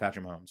as good as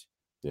Patrick Mahomes.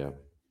 Yeah.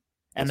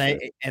 And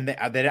they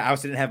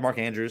obviously didn't have Mark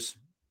Andrews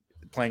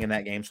playing in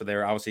that game. So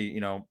they're obviously,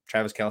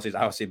 Travis Kelce's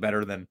obviously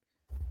better than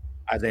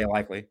Isaiah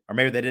Likely. Or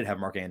maybe they did have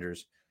Mark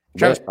Andrews.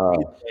 Travis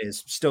Kelce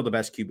is still the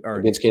best QB.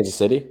 Against Kansas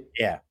City?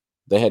 Yeah.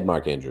 They had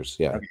Mark Andrews.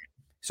 Yeah. Okay.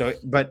 So,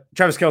 but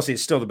Travis Kelce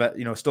is still the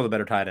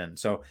better tight end.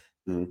 So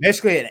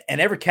basically, in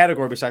every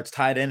category besides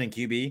tight end and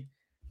QB,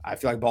 I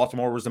feel like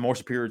Baltimore was the more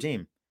superior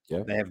team.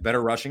 Yeah. They have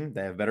better rushing.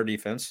 They have better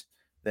defense.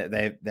 I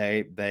didn't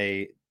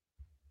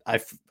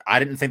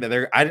think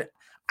that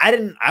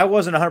I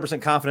wasn't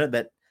 100% confident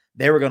that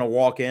they were going to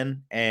walk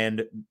in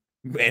and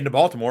into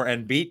Baltimore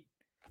and beat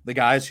the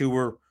guys who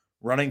were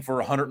running for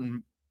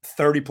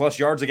 130 plus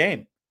yards a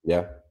game.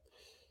 Yeah.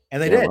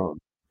 And they did.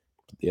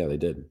 Yeah, they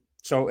did.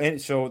 So I know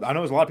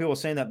there's a lot of people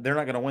saying that they're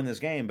not going to win this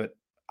game, but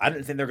I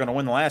didn't think they're going to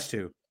win the last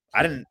two.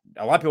 A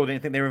lot of people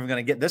didn't think they were even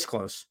going to get this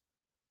close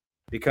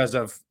because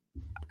of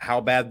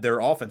how bad their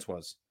offense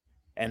was.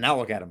 And now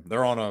look at them.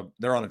 They're on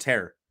a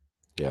tear.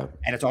 Yeah.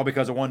 And it's all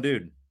because of one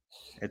dude.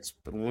 It's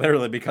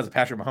literally because of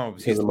Patrick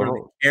Mahomes. He's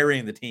literally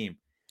carrying the team.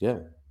 Yeah.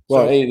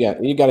 Well,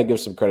 you got to give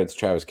some credit to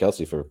Travis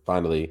Kelce for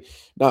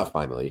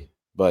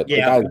but the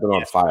guy's been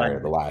on fire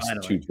the last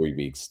 2-3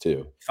 weeks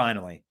too.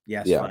 Finally.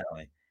 Yes,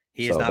 finally.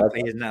 He has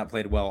not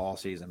played well all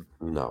season.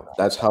 No,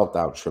 that's helped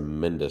out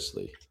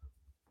tremendously.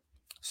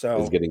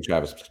 So is getting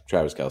Travis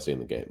Kelce in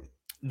the game.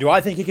 Do I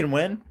think he can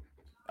win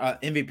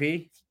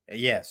MVP?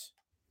 Yes.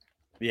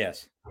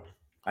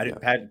 I do.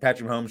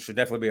 Patrick Mahomes should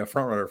definitely be a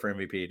front runner for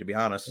MVP. To be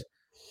honest,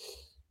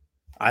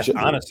 I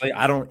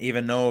don't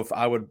even know if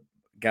I would.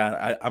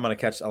 God, I'm going to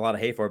catch a lot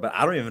of hate for it, but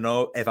I don't even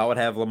know if I would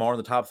have Lamar in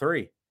the top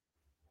 3.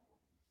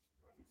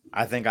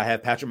 I think I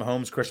have Patrick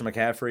Mahomes, Christian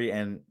McCaffrey,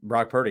 and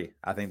Brock Purdy.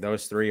 I think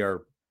those 3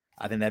 are.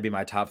 I think that'd be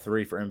my top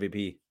 3 for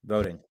MVP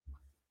voting.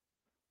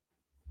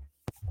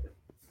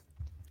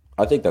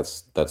 I think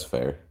that's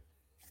fair.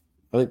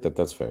 I think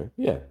that's fair.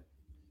 Yeah.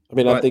 I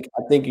mean, I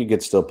think you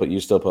could still put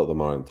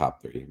Lamar in the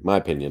top 3. My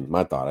opinion,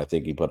 my thought. I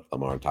think you put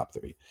Lamar in top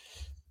 3.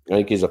 I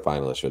think he's a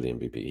finalist for the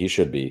MVP. He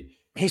should be.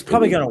 He's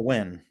probably going to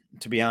win,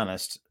 to be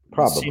honest.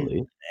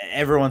 Probably.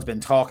 Everyone's been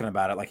talking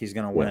about it like he's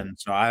going to win.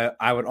 So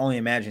I would only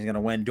imagine he's going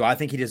to win. Do I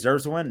think he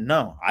deserves to win?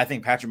 No. I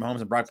think Patrick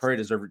Mahomes and Brock Purdy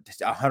deserve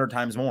 100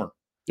 times more.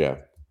 Yeah.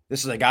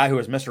 This is a guy who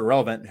is Mr.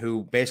 Relevant,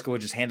 who basically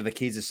would just handed the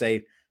keys to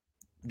say,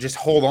 just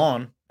hold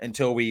on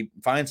until we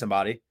find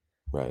somebody.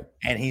 Right.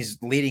 And he's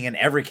leading in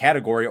every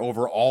category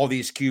over all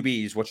these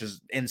QBs, which is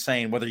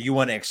insane, whether you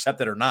want to accept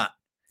it or not.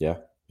 Yeah.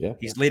 Yeah.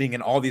 He's leading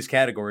in all these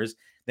categories.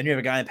 Then you have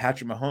a guy in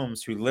Patrick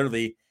Mahomes who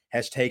literally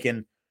has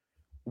taken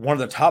one of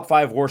the top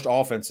 5 worst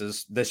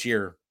offenses this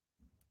year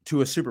to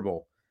a Super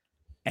Bowl.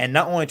 And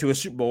not only to a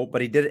Super Bowl,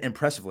 but he did it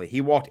impressively.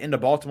 He walked into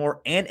Baltimore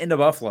and into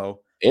Buffalo.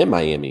 And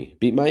Miami.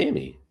 Beat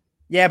Miami.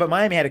 Yeah, but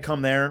Miami had to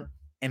come there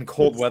in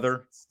cold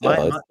weather. It's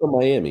still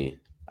Miami.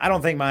 I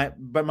don't think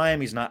but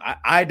Miami's not.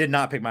 I did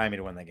not pick Miami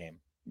to win the game.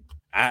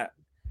 I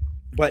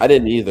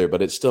didn't either,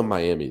 but it's still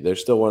Miami. They're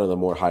still one of the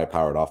more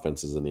high-powered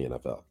offenses in the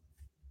NFL.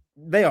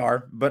 They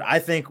are, but I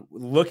think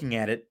looking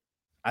at it,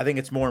 I think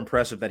it's more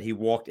impressive that he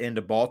walked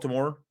into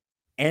Baltimore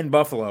and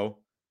Buffalo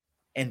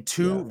in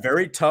 2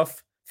 very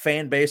tough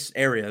fan base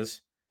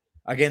areas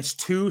against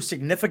 2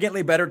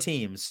 significantly better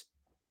teams.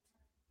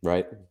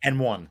 Right. And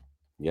won.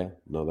 Yeah,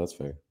 no, that's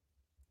fair.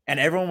 And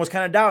everyone was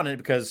kind of doubting it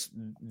because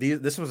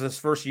this was his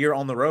first year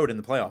on the road in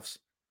the playoffs.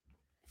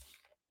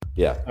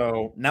 Yeah.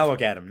 So now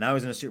look at him. Now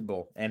he's in a Super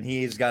Bowl, and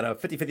he's got a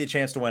 50-50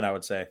 chance to win, I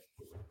would say.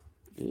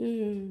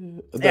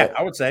 Yeah,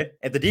 I would say.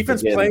 If the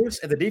defense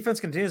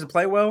continues to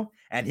play well,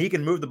 and he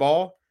can move the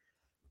ball,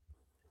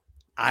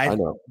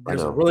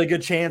 there's a really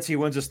good chance he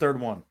wins his 3rd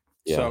one.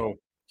 Yeah. So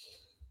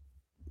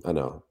I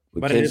know.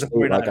 But it is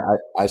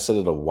I said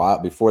it a while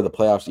before the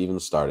playoffs even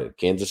started.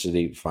 Kansas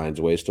City finds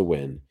ways to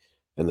win,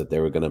 and that they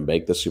were going to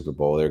make the Super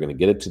Bowl. They were going to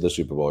get it to the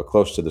Super Bowl or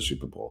close to the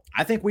Super Bowl.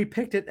 I think we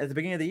picked it at the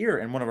beginning of the year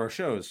in one of our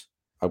shows.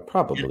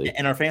 Probably.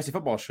 In our fantasy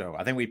football show.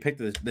 I think we picked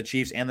the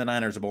Chiefs and the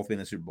Niners to both be in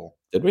the Super Bowl.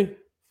 Did we?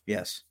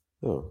 Yes.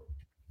 Oh.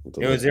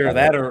 It was either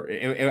that or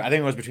I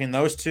think it was between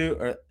those two.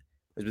 Or it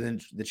was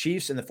between the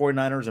Chiefs and the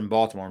 49ers and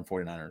Baltimore and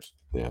 49ers.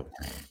 Yeah.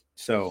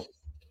 So.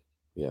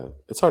 Yeah.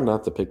 It's hard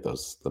not to pick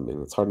those. I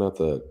mean, it's hard not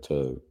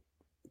to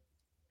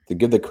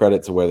give the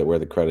credit to where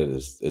the credit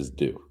is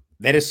due.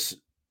 That is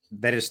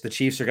the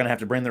Chiefs are going to have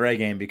to bring their A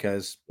game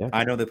because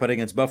I know they played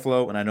against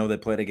Buffalo and I know they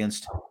played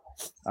against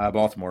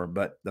Baltimore,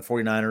 but the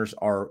 49ers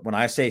are, when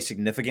I say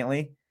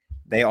significantly,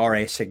 they are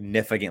a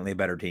significantly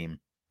better team.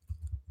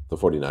 The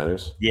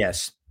 49ers?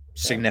 Yes,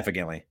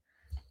 significantly.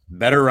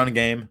 Better run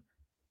game,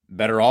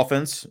 better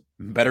offense,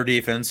 better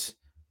defense.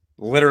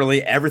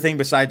 Literally everything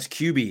besides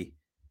QB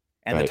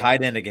and the Right.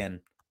 tight end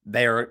again.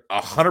 They are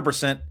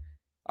 100%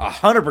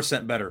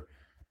 better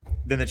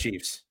than the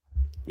Chiefs.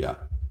 Yeah.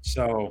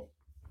 So,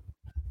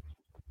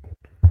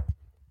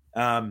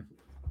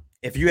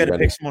 if you had You to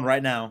ready? pick someone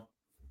right now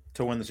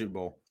to win the Super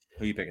Bowl,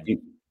 who are you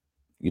picking?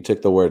 You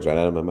took the words right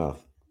out of my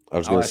mouth. I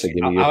was going to say,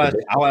 give me your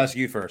prediction. I'll ask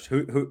you first.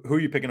 Who are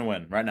you picking to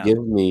win right now?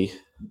 Give me.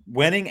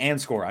 Winning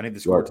and score. I need the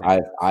score. Look,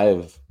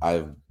 I've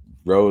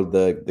rode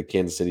the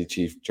Kansas City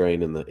Chief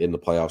train in the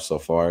playoffs so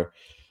far.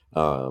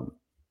 I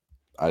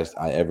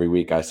every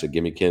week I said,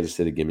 give me Kansas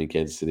City, give me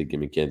Kansas City, give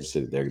me Kansas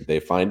City. They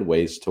find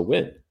ways to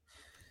win.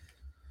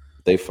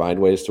 They find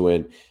ways to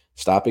win.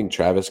 Stopping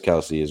Travis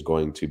Kelce is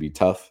going to be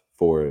tough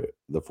for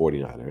the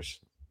 49ers.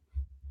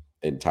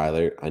 And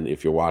Tyler, and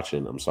if you're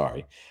watching, I'm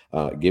sorry.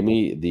 Give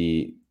me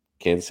the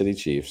Kansas City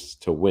Chiefs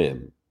to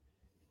win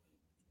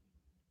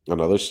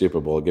another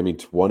Super Bowl. Give me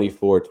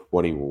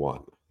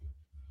 24-21.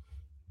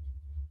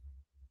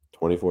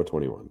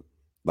 24-21.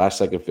 Last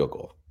second field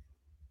goal.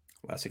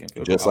 Last second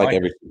field goal. Just like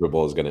every Super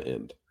Bowl is going to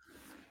end.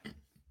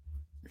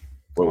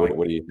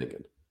 What are you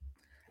thinking?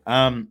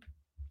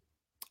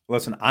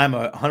 Listen, I'm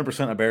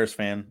 100% a Bears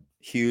fan.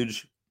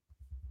 Huge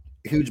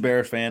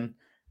Bears fan.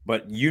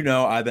 But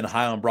I've been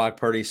high on Brock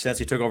Purdy since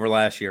he took over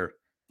last year.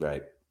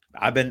 Right.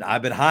 I've been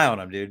high on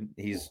him, dude.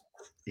 He's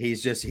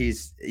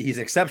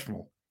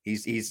exceptional.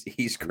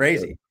 He's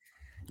crazy.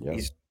 Yeah.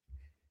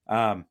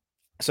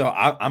 So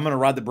I'm going to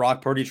ride the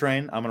Brock Purdy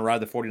train. I'm going to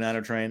ride the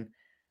 49er train.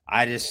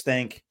 I just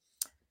think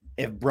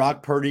if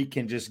Brock Purdy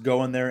can just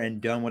go in there and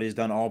done what he's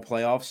done all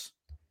playoffs,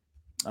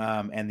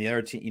 and the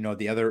other team,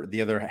 the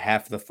other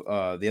half of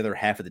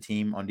the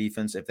team on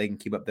defense, if they can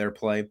keep up their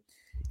play,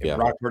 if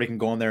Brock Purdy can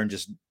go in there and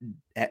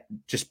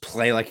just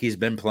play like he's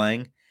been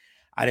playing,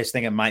 I just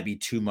think it might be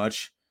too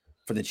much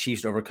for the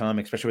Chiefs to overcome,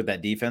 especially with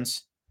that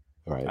defense.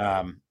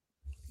 Right.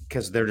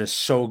 Because they're just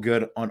so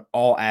good on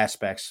all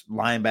aspects,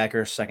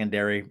 linebacker,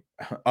 secondary,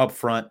 up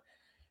front.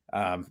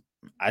 I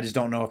just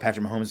don't know if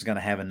Patrick Mahomes is going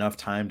to have enough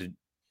time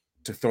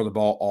to throw the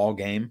ball all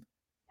game.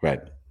 Right.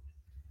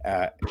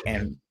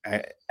 And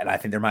I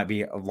think there might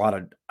be a lot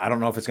of, I don't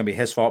know if it's going to be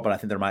his fault, but I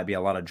think there might be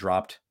a lot of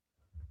dropped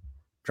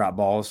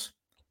balls.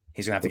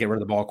 He's going to have to get rid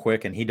of the ball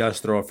quick, and he does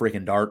throw a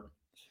freaking dart.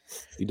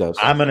 He does.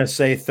 I'm going to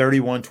say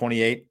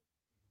 31-28,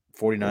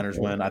 49ers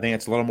win. I think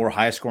it's a little more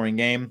high-scoring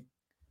game,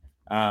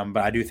 but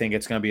I do think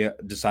it's going to be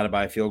decided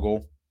by a field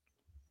goal.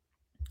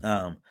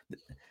 And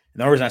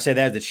the only reason I say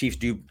that is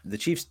the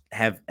Chiefs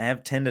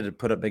have tended to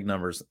put up big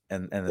numbers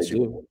in the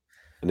Super Bowl.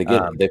 And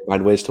again, they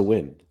find ways to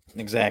win.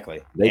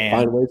 Exactly. They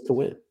find ways to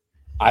win.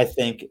 I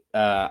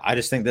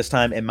just think this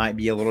time it might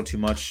be a little too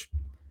much.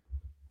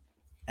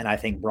 And I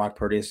think Brock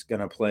Purdy is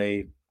going to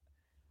play.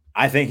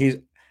 I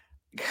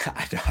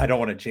don't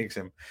want to jinx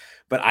him,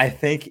 but I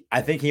think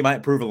he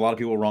might prove a lot of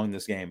people wrong in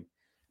this game.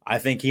 I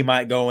think he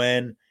might go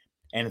in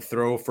and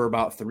throw for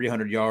about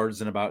 300 yards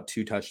and about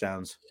 2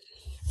 touchdowns.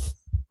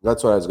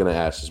 That's what I was going to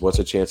ask is what's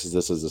the chances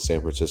this is the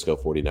San Francisco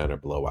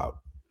 49er blowout?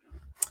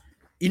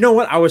 You know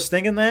what? I was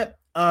thinking that.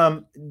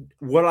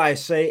 Would I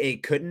say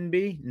it couldn't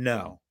be?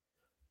 No.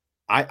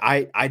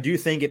 I do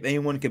think if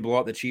anyone could blow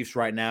out the Chiefs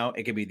right now,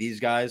 it could be these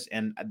guys.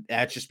 And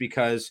that's just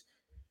because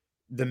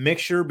the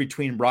mixture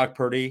between Brock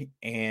Purdy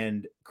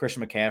and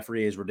Christian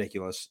McCaffrey is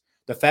ridiculous.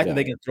 The fact that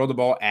they can throw the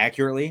ball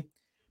accurately,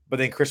 but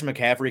then Christian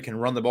McCaffrey can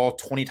run the ball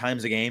 20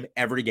 times a game,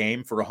 every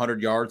game for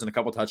 100 yards and a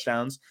couple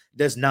touchdowns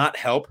does not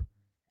help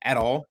at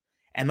all.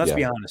 And let's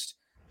be honest,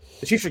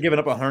 the Chiefs are giving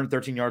up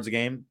 113 yards a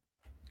game.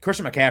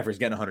 Christian McCaffrey is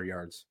getting 100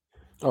 yards.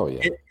 Oh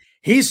yeah,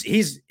 he's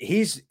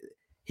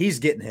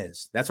getting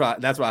his. That's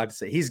what I have to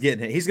say. He's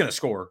getting it. He's going to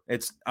score. I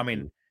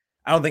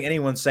don't think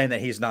anyone's saying that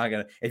he's not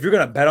going to. If you're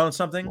going to bet on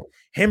something,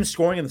 him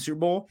scoring in the Super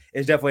Bowl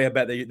is definitely a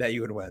bet that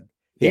you would win.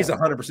 He's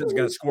 100% going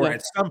to score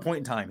at some point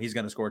in time. He's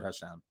going to score a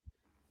touchdown.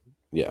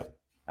 Yeah.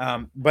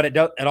 But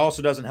it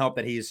also doesn't help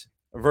that he's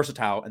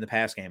versatile in the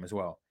pass game as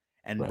well.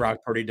 And Brock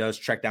Purdy does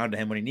check down to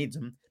him when he needs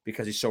him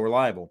because he's so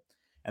reliable.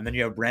 And then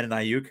you have Brandon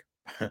Ayuk,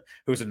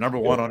 who's the number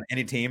one on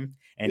any team,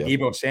 and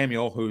Deebo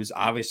Samuel, who's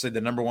obviously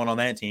the number one on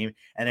that team,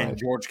 and then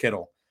George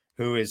Kittle,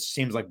 who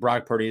seems like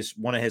Brock Purdy's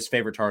one of his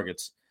favorite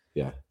targets.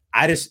 Yeah.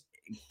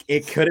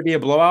 Could it be a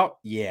blowout?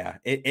 Yeah.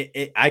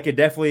 I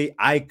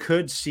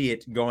could see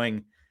it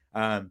going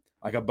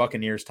like a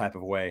Buccaneers type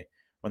of way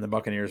when the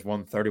Buccaneers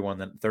won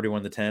 31-10,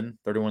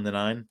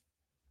 31-9.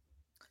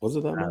 Was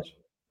it that much?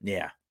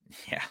 Yeah.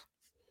 Yeah.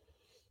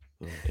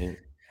 Okay.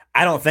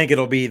 I don't think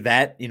it'll be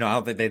that, I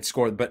don't think they'd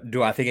score, but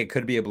do I think it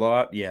could be a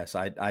blowout? Yes,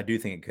 I do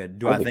think it could.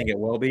 Do I think it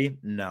will be?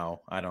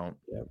 No, I don't.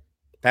 Yeah.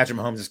 Patrick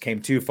Mahomes just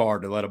came too far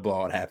to let a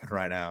blowout happen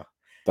right now.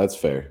 That's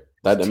fair.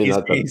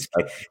 He's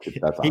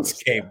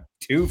came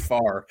too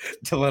far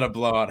to let a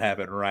blowout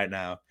happen right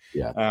now.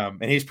 Yeah.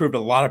 And he's proved a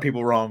lot of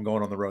people wrong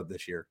going on the road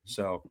this year.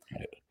 So,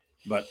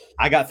 but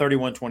I got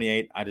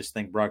 31-28. I just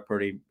think Brock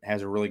Purdy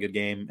has a really good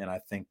game, and I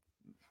think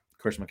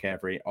Chris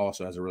McCaffrey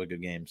also has a really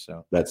good game.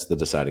 So That's the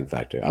deciding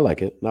factor. I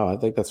like it. No, I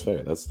think that's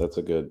fair. That's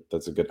a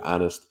good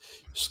honest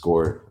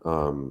score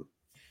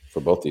for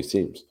both these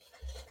teams.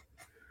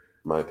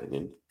 In my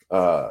opinion.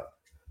 Want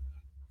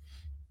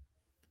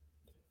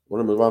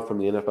to move on from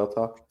the NFL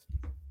talk?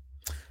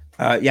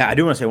 yeah, I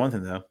do want to say one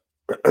thing though.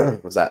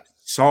 What's that?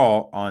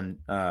 Saw on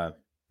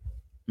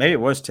maybe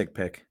it was Tick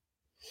Pick.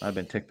 Might have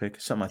been Tick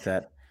Pick, something like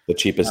that. The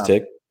cheapest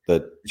tick?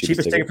 The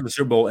cheapest ticket for the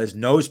Super Bowl is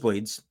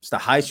nosebleeds. It's the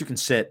highest you can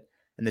sit.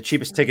 And the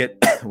cheapest ticket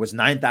was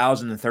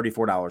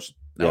 $9,034.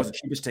 That was the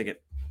cheapest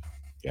ticket.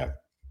 Yeah.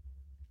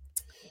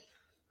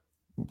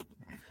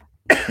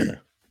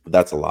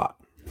 That's a lot.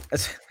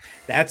 That's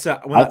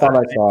I thought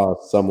I saw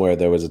somewhere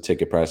there was a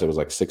ticket price that was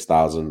like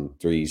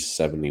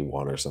 $6,371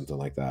 or something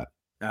like that.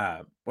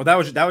 Well, that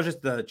was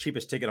just the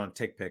cheapest ticket on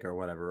TickPick or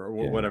whatever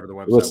whatever the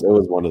website was. It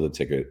was one of the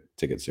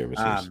ticket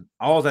services.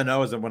 All I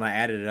know is that when I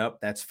added it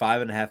up, that's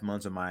 5.5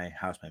 months of my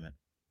house payment.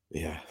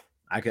 Yeah,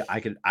 I could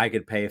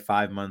pay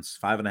 5.5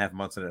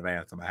 months in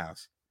advance on my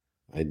house.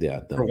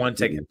 For one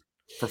ticket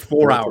for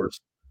 4 hours.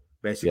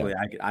 Basically,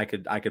 I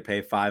could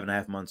pay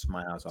 5.5 months of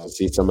my house off. To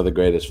see some of the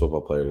greatest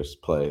football players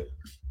play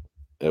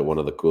at one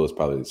of the coolest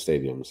probably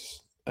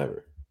stadiums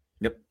ever.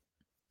 Yep.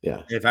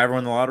 Yeah. If I ever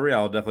win the lottery,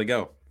 I'll definitely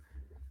go.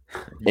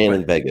 And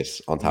in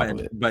Vegas on top of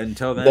it. But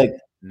until then,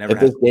 never.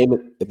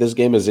 If this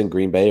game is in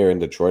Green Bay or in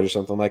Detroit or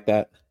something like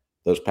that,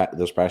 those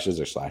prices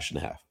are slashed in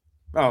half.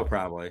 Oh,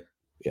 probably.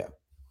 Yeah.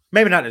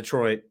 Maybe not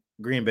Detroit.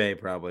 Green Bay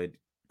probably.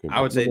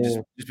 I would say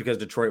just because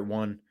Detroit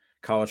won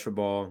college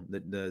football,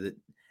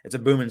 it's a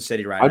booming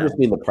city right now. I just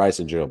mean the price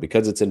in general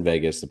because it's in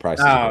Vegas. The price.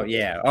 Oh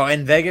yeah. Oh,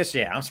 in Vegas,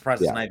 yeah. I'm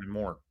surprised it's not even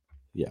more.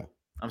 Yeah.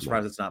 I'm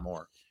surprised it's not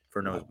more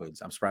for nosebleeds.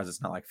 I'm surprised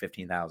it's not like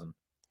 15,000.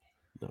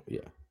 No.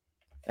 Yeah.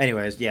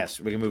 Anyways, yes,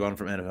 we can move on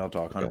from NFL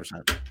talk.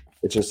 100%. Yeah.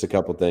 It's just a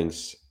couple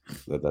things.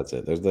 That's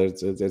it.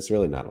 It's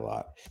really not a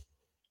lot.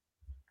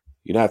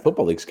 United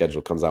Football League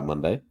schedule comes out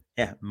Monday.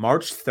 Yeah,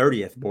 March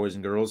 30th, boys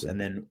and girls,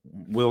 and then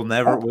we'll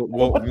never.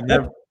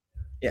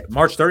 Yeah,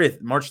 March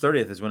 30th. March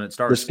 30th is when it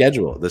starts. The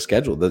schedule.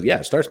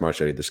 It starts March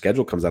 30th. The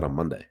schedule comes out on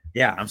Monday.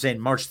 Yeah, I'm saying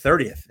March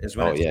 30th is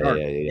when it starts.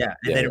 Yeah.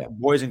 And then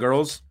boys and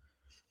girls,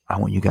 I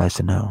want you guys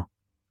to know.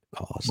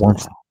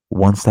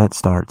 Once that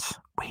starts,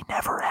 we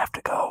never have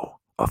to go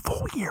a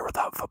full year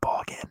without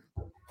football again.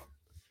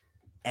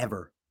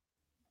 Ever.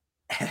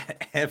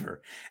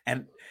 Ever.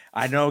 And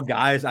I know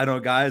guys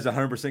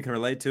 100% can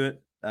relate to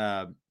it.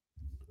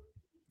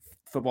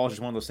 Football is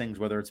just one of those things,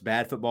 whether it's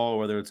bad football or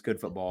whether it's good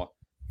football.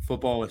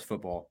 Football is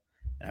football.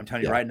 And I'm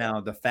telling you right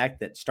now, the fact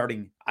that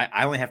starting,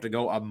 I only have to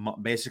go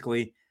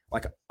basically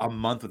like a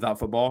month without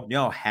football. You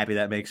know how happy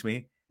that makes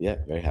me? Yeah,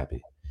 very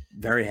happy.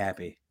 Very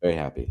happy. Very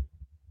happy.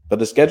 But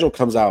the schedule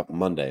comes out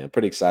Monday. I'm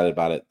pretty excited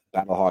about it.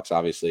 Battlehawks,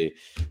 obviously.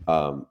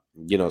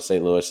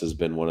 St. Louis has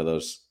been one of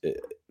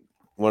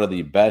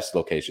the best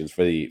locations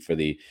for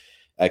the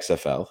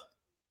XFL.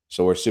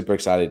 So we're super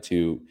excited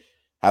to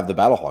have the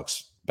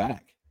Battlehawks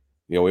back.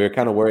 We were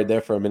kind of worried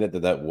there for a minute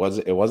that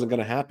wasn't going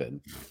to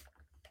happen.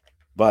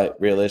 But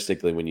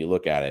realistically, when you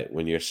look at it,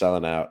 when you're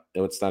selling out,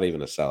 it's not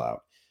even a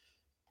sellout.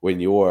 When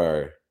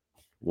you're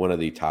one of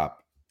the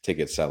top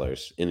ticket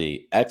sellers in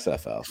the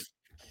XFL,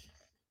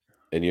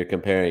 and you're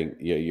comparing,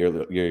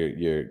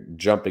 you're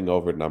jumping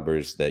over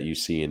numbers that you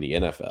see in the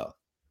NFL.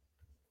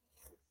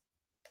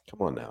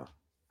 Come on now.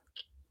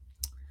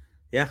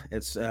 Yeah,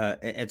 it's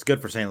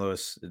good for St.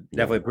 Louis. It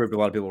definitely proved a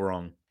lot of people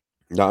wrong.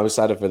 No, I'm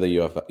excited for the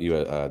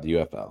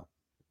UFL.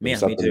 Me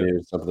too.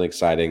 New, something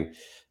exciting.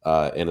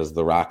 And as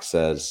The Rock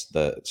says,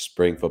 the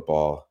spring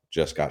football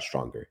just got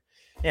stronger.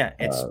 Yeah,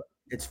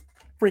 it's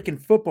freaking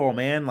football,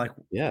 man. Like,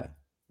 yeah,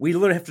 we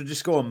literally have to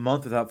just go a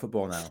month without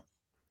football now.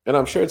 And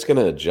I'm sure it's going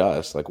to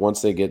adjust. Like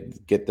once they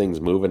get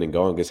things moving and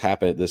going,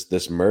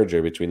 this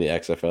merger between the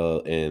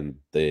XFL and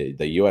the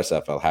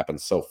USFL happened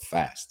so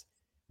fast.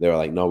 They were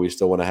like, no, we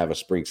still want to have a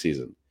spring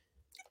season.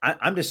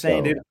 I'm just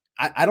saying, dude.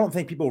 I don't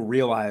think people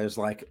realize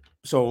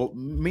for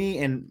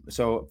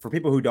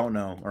people who don't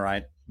know, all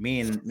right,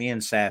 me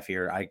and Saf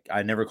here,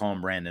 I never call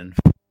him Brandon.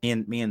 Me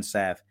and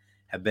Saf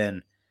have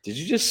been. Did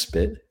you just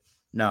spit?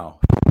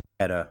 No,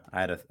 I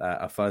had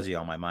a fuzzy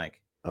on my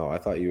mic. Oh, I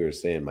thought you were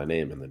saying my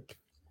name, and then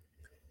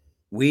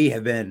we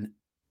have been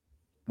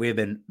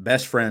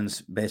best friends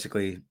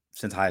basically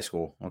since high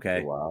school.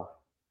 Okay, wow,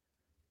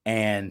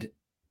 and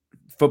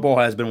football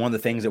has been one of the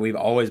things that we've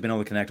always been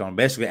able to connect on.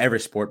 Basically every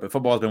sport, but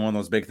football has been one of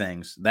those big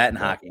things. That and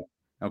hockey.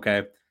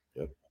 Okay.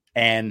 Yep.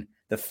 And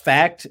the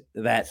fact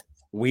that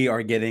we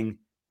are getting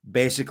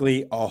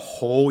basically a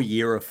whole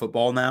year of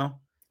football now,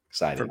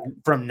 exciting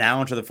from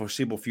now into the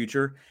foreseeable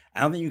future,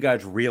 I don't think you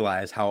guys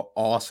realize how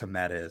awesome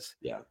that is.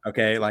 Yeah.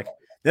 Okay. Like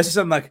this is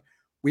something like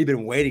we've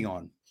been waiting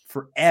on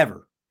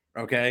forever.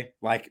 Okay.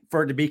 Like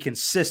for it to be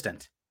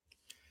consistent.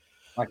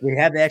 Like we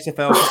had the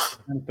XFL,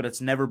 but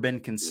it's never been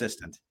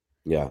consistent.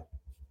 Yeah.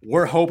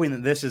 We're hoping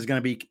that this is going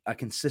to be a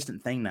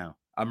consistent thing now.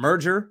 A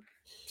merger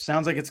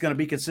sounds like it's going to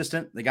be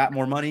consistent. They got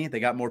more money. They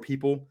got more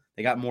people.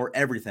 They got more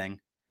everything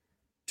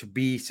to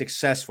be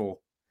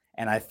successful.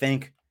 And I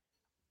think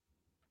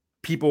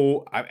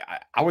people,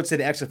 I would say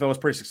the XFL was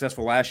pretty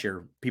successful last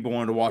year. People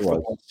wanted to watch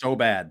football so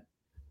bad.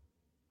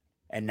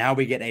 And now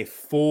we get a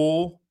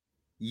full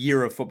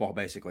year of football,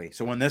 basically.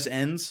 So when this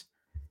ends,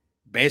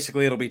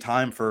 basically it'll be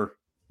time for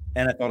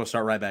NFL to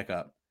start right back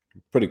up.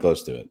 Pretty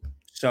close to it.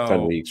 So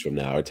 10 weeks from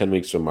now, or 10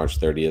 weeks from March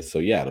 30th. So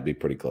yeah, it'll be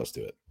pretty close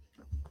to it.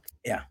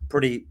 Yeah,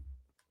 pretty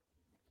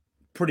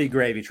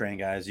gravy train,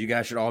 guys. You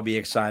guys should all be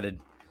excited.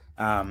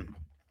 You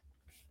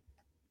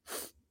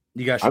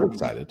guys should, I'm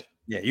excited.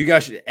 Yeah, you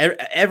guys should.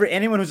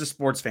 Anyone who's a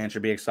sports fan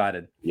should be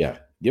excited. Yeah,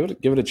 give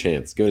it a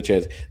chance. Give it a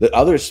chance. The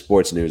other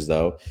sports news,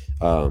 though,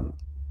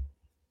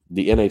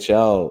 the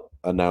NHL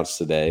announced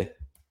today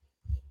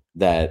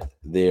that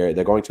they're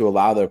going to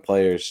allow their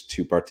players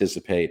to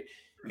participate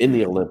in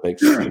the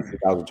Olympics in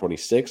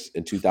 2026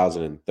 and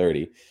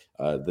 2030.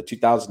 The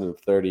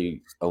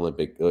 2030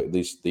 Olympic, at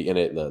least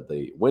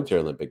the Winter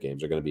Olympic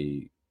Games, are going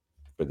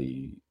to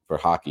be for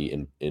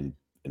hockey in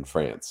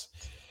France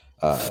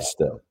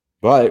still.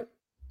 But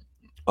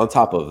on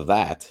top of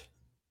that,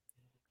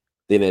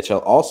 the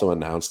NHL also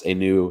announced a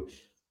new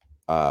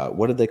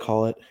what did they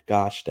call it?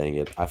 Gosh dang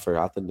it. I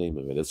forgot the name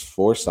of it. It's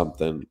for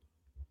something.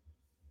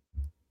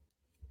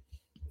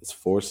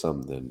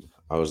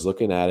 I was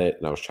looking at it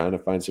and I was trying to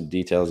find some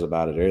details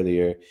about it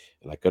earlier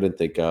and I couldn't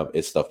think of.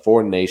 It's the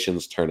Four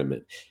Nations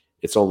tournament.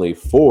 It's only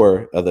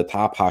 4 of the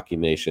top hockey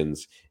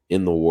nations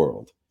in the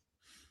world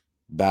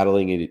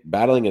battling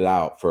it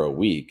out for a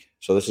week.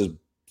 So this is,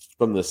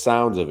 from the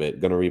sounds of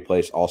it, going to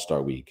replace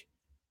All-Star Week.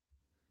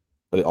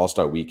 Or the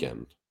All-Star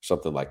Weekend,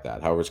 something like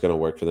that. However it's going to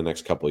work for the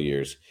next couple of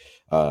years.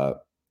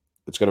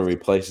 It's going to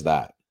replace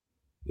that.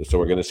 So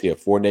we're going to see a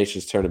Four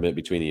Nations tournament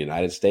between the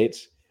United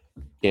States,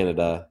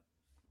 Canada,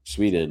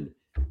 Sweden,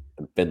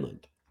 and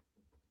Finland.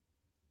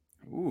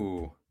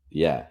 Ooh.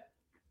 Yeah.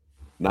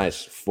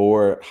 Nice.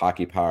 4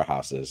 hockey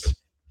powerhouses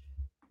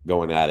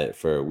going at it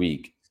for a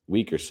week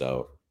or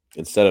so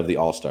instead of the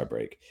All-Star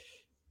break.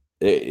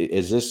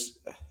 Is this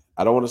 –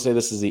 I don't want to say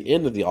this is the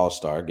end of the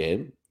All-Star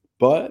game,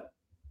 but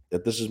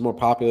if this is more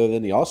popular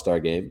than the All-Star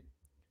game,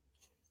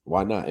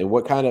 why not? And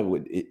what kind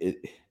of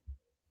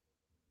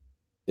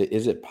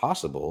is it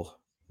possible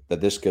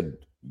that this could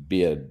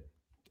be a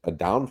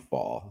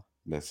downfall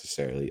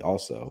necessarily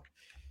also,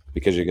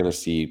 because you're going to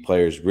see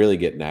players really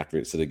getting after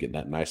it so they get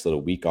that nice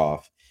little week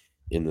off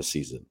in the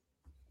season?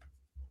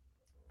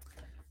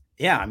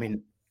 Yeah, I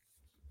mean,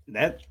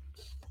 that's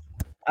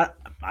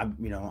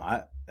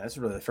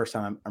really the first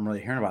time I'm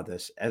really hearing about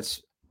this.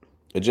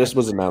 It just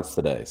was announced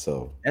today,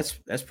 so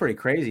that's pretty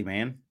crazy,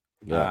 man.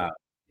 Yeah.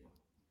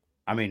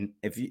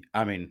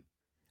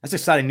 That's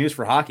exciting news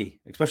for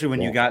hockey, especially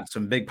when you got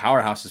some big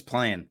powerhouses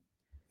playing.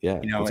 Yeah,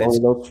 it's only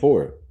those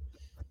 4.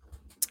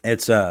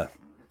 It's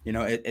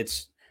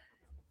it's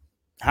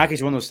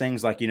hockey's one of those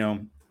things, like,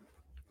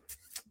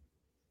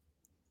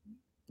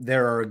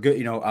 there are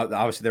good,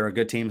 obviously there are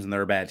good teams and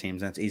there are bad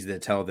teams, and it's easy to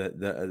tell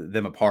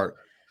them apart.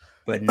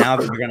 But now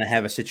that you're going to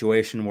have a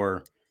situation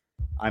where,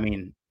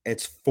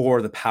 it's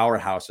for the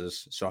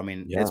powerhouses. So,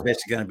 it's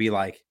basically going to be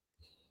like,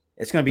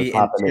 it's going to be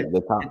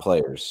the top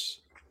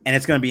players. And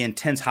it's going to be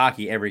intense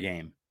hockey every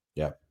game.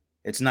 Yeah.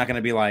 It's not going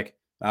to be like,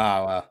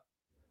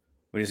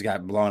 we just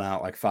got blown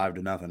out like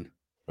 5-0.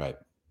 Right.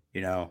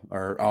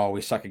 Or,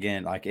 we suck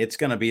again. Like, it's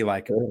going to be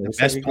like the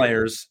best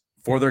players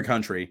for their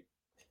country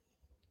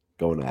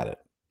going at it.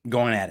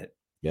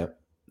 Yep.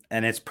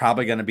 And it's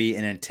probably going to be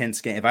an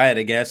intense game. If I had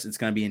to guess, it's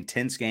going to be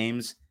intense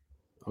games.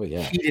 Oh,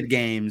 yeah. Heated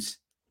games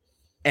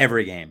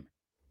every game.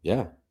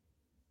 Yeah.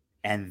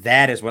 And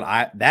that is what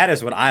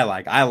I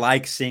like. I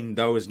like seeing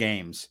those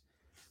games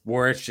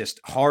where it's just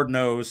hard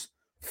nose,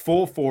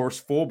 full force,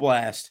 full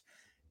blast.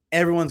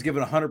 Everyone's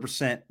giving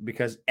 100%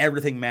 because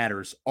everything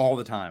matters all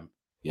the time.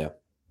 Yeah.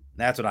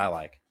 That's what I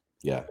like.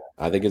 Yeah.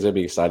 I think it's going to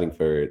be exciting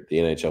for the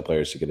NHL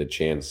players to get a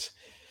chance,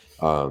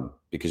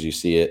 because you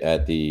see it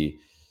at the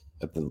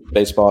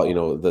baseball,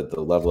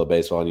 the level of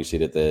baseball, and you see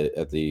it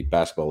at the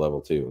basketball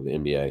level too, the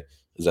NBA,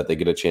 is that they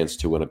get a chance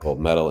to win a gold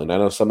medal. And I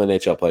know some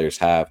NHL players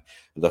have.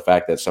 The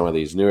fact that some of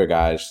these newer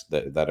guys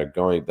that are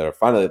going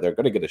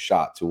to get a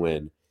shot to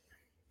win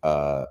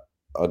a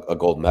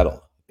gold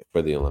medal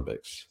for the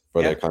Olympics,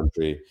 for their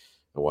country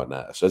and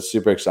whatnot. So it's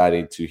super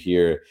exciting to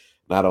hear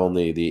not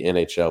only the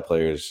NHL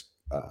players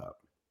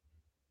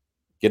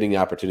getting the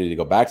opportunity to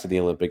go back to the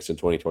Olympics in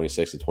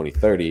 2026 and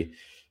 2030,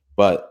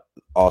 but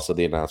also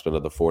the announcement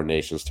of the Four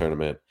Nations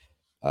tournament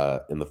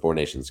in the Four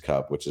Nations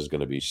Cup, which is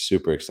going to be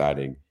super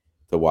exciting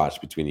to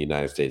watch between the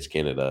United States,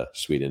 Canada,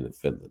 Sweden, and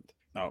Finland.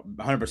 Oh,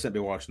 100% be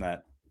watching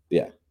that.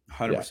 Yeah.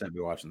 100%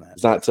 be watching that.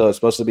 It's not till it's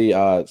supposed to be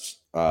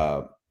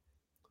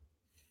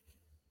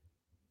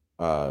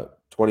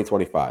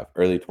 2025,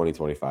 early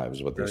 2025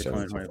 is what they said.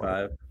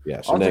 2025.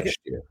 Yeah, so next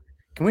year.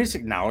 Can we just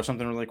acknowledge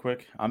something really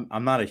quick?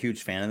 I'm not a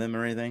huge fan of them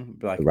or anything,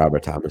 but like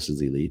Robert Thomas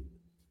is elite.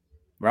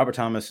 Robert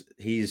Thomas,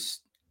 I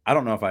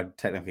don't know if I'd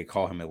technically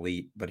call him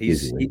elite, but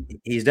he's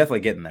definitely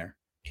getting there.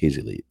 He's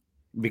elite.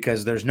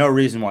 Because there's no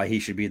reason why he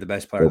should be the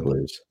best player.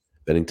 Blues.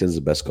 Bennington's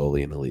the best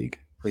goalie in the league.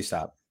 Please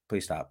stop.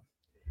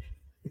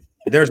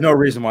 There's no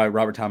reason why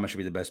Robert Thomas should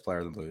be the best player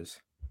of the Blues.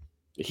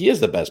 He is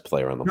the best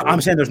player on the No, board.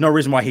 I'm saying there's no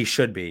reason why he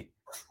should be.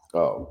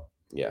 Oh,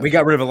 yeah. We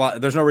got rid of a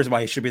lot. There's no reason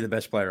why he should be the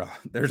best player.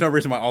 There's no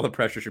reason why all the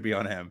pressure should be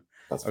on him.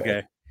 That's Okay.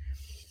 fair.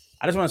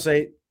 I just want to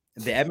say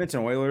the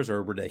Edmonton Oilers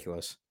are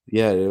ridiculous.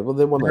 Yeah, well,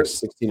 they won They're like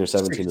 16 or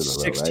 17 in a row,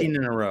 right? 16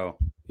 in a row.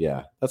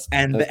 Yeah, that's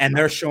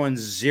They're showing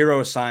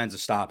zero signs of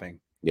stopping.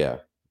 yeah.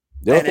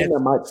 The only thing that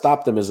might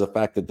stop them is the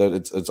fact that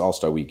it's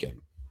All-Star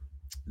weekend.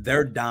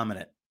 They're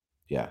dominant.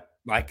 Yeah.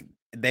 Like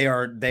they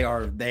are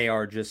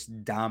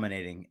just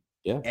dominating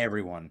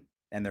everyone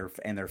and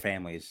their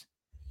families.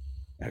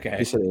 Okay.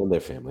 He said and their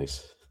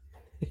families.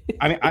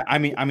 I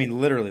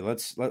mean literally,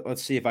 let's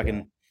see if I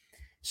can.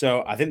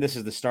 So I think this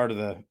is the start of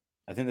the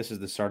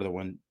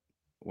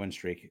win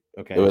streak.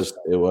 Okay.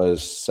 It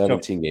was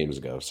 17 games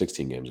ago,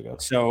 16 games ago.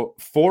 So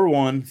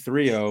 4-1,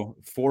 3-0,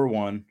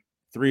 4-1,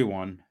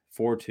 3-1,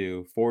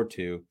 4-2,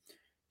 4-2,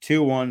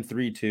 2-1,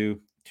 3-2,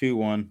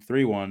 2-1,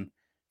 3-1,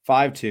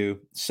 5-2,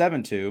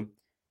 7-2,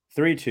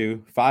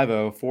 3-2,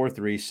 5-0,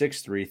 4-3,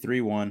 6-3,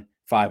 3-1,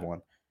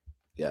 5-1.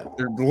 Yeah.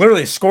 They're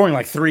literally scoring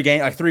like 3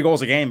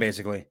 goals a game,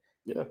 basically.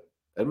 Yeah.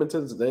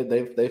 Edmonton's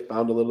they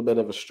found a little bit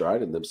of a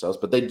stride in themselves,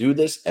 but they do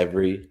this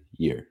every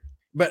year.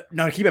 But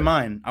now keep in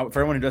mind, for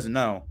everyone who doesn't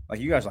know, like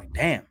you guys are like,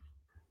 damn,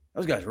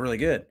 those guys are really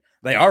good.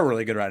 They are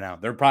really good right now.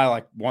 They're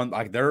probably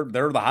they're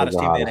the hottest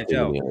team in the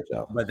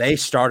NHL. But they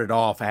started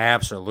off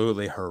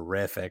absolutely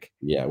horrific.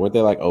 Yeah, weren't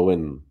they like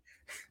Owen?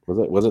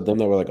 Was it them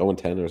that were like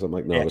 0-10 or something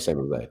like? No, it was San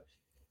Jose.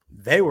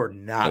 They were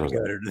not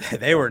good.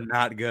 They were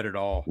not good at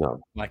all. No,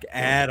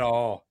 at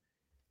all.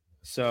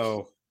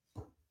 So,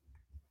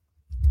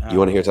 you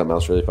want to hear something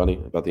else really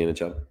funny about the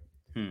NHL?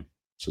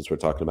 Since we're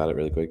talking about it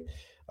really quick,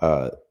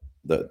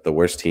 the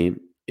worst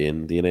team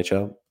in the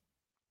NHL,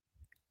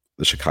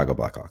 the Chicago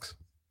Blackhawks.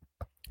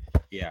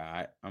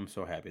 Yeah, I'm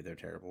so happy they're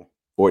terrible.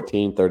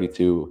 14,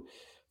 32,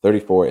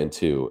 34, and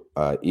 2.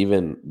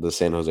 Even the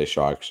San Jose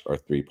Sharks are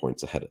 3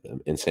 points ahead of them,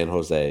 and San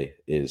Jose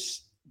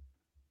is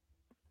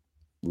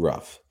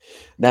rough.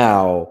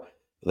 Now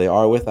they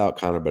are without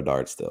Connor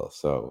Bedard still,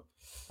 so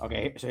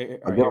okay. So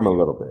I'll give them a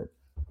little bit.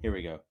 Here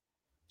we go.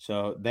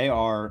 So the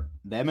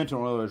Edmonton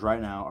Oilers right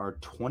now are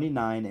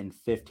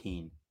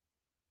 29-15.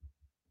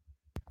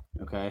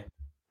 Okay.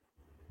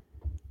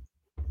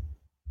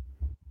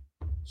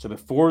 So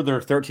before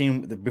their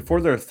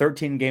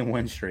 13 game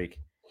win streak,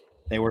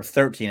 they were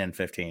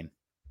 13-15.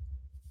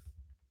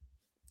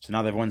 So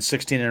now they've won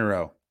 16 in a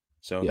row.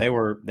 So they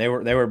were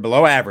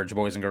below average,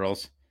 boys and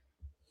girls.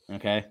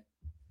 Okay.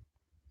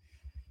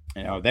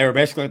 They were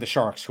basically like the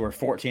Sharks, who are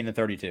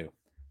 14-32.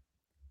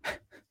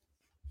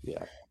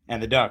 Yeah.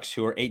 And the Ducks,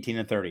 who are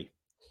 18-30.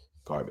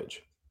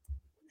 Garbage.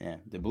 Yeah.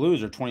 The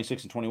Blues are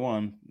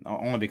 26-21,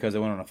 only because they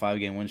went on a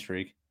 5-game win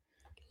streak.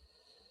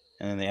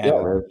 And then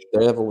they're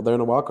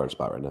in a wild card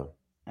spot right now.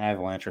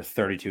 Avalanche are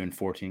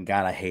 32-14.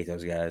 God, I hate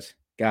those guys.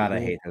 I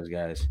hate those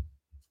guys.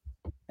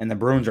 And the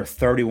Bruins are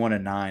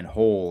 31-9.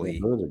 Holy. The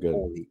Bruins are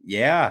good.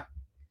 Yeah.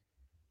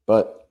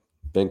 But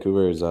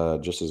Vancouver is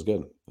just as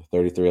good.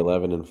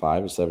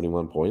 33-11-5 with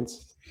 71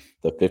 points.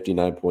 The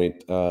 59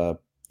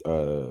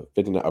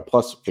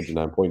 plus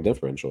 59 point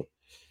differential.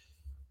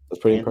 That's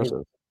pretty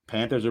impressive.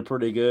 Panthers are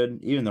pretty good.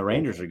 Even the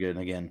Rangers are good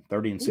again.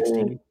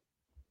 30-16.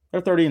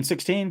 They're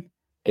 30-16.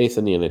 8th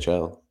in the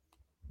NHL.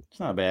 It's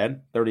not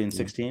bad.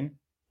 30-16.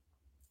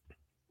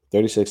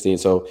 30-16.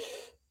 So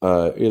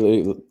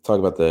talk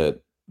about the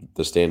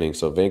standings.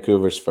 So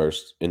Vancouver's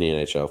first in the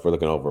NHL. If we're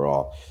looking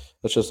overall,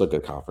 let's just look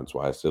at conference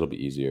wise. It'll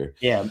be easier.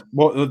 Yeah.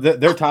 Well,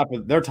 they're top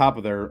of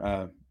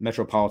their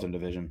metropolitan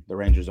division. The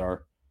Rangers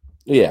are.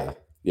 Yeah.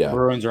 Yeah. The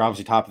Bruins are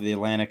obviously top of the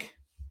Atlantic.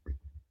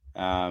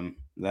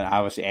 Then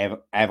obviously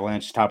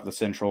Avalanche top of the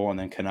Central, and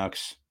then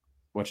Canucks,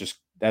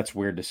 that's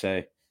weird to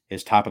say,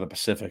 is top of the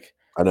Pacific.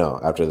 I know.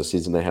 After the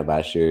season they had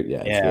last year,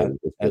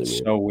 it's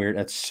so weird.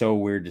 That's so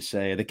weird to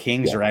say. The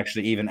Kings are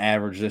actually even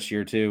average this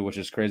year too, which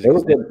is crazy. They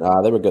were good.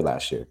 They were good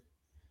last year.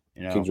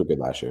 Kings were good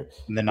last year.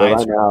 And the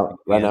Knights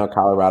right now,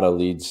 Colorado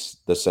leads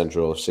the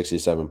Central,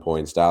 67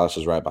 points. Dallas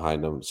is right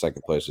behind them,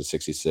 second place with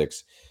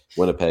 66.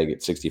 Winnipeg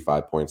at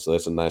 65 points. So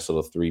that's a nice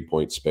little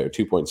 2-point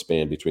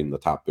span between the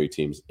top 3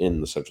 teams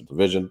in the Central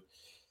Division.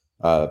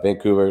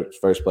 Vancouver,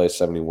 first place,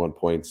 71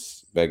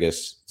 points.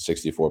 Vegas,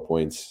 64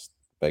 points.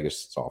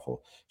 Vegas is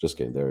awful. Just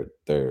kidding.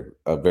 They're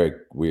a very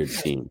weird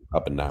team,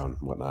 up and down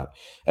and whatnot.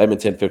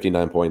 Edmonton,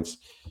 59 points.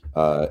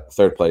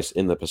 Third place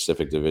in the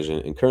Pacific Division,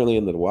 and currently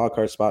in the wild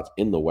card spots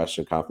in the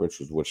Western Conference,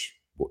 which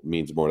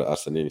means more to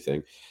us than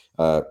anything.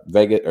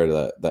 Vegas or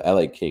the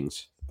LA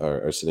Kings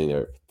are sitting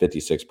there,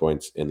 56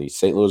 points, and the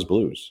St. Louis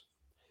Blues,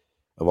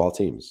 of all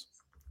teams,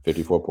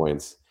 54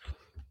 points.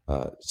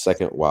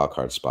 Second wild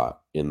card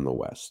spot in the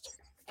West.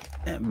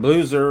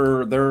 Blues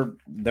are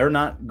they're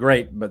not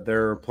great, but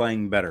they're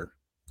playing better.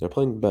 They're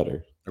playing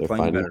better. They're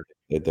playing better.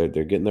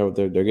 They're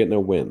getting their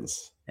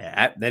wins.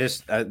 Yeah, they're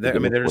just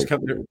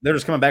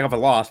coming back off a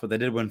loss, but they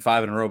did win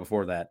 5 in a row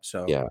before that.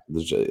 So yeah,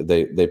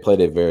 they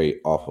played a very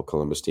awful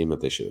Columbus team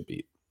that they should have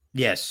beat.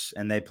 Yes,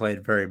 and they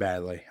played very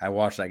badly. I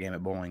watched that game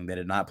at Bowling. They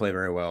did not play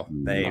very well.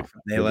 They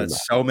let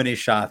so many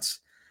shots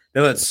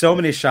They let so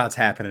many shots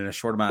happen in a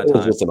short amount It of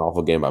was time. just an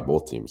awful game by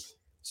both teams.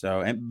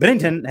 So, and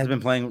Bennington has been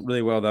playing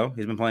really well, though.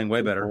 He's been playing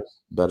way better.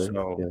 Better,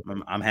 So yeah.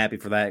 I'm happy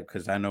for that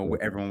because I know Yeah.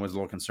 everyone was a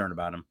little concerned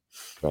about him.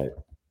 Right.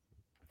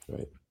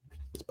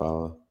 It's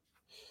Bala.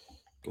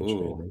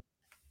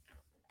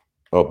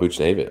 Oh,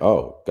 Buchnevich.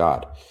 Oh,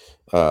 God.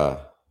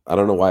 I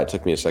don't know why it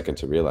took me a second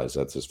to realize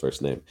that's his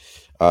first name.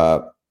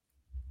 I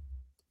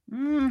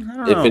don't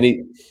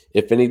know.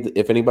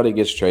 If anybody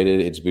gets traded,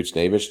 it's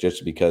Buchnevich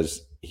just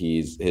because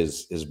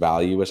his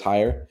value is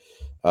higher.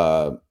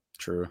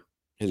 True.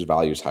 His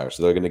value is higher,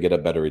 so they're going to get a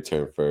better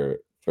return for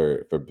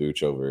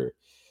Buch over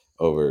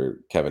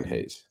Kevin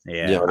Hayes.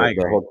 Yeah, I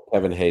agree. The whole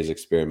Kevin Hayes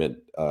experiment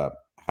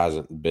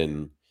hasn't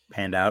been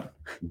panned out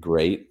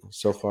great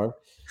so far.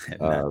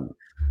 No.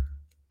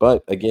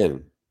 But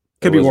again,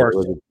 could be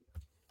worse.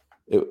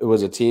 It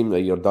was a team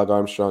that Doug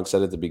Armstrong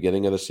said at the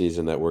beginning of the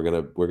season that we're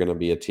gonna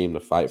be a team to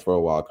fight for a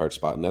wild card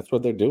spot, and that's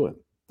what they're doing.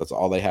 That's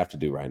all they have to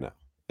do right now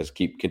is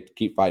keep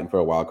fighting for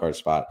a wild card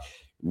spot.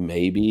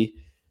 Maybe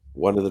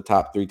one of the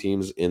top 3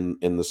 teams in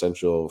the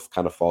Central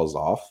kind of falls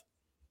off,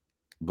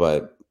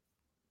 but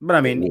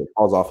I mean, it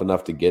falls off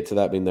enough to get to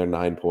that. I mean, they're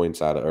 9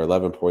 points out of, or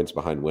 11 points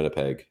behind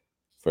Winnipeg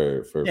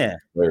for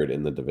third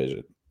in the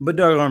division. But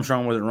Doug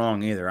Armstrong wasn't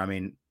wrong either. I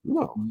mean,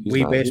 no,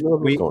 we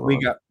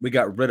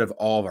got rid of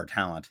all of our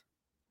talent.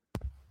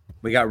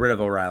 We got rid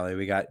of O'Reilly.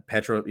 We got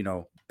Petro,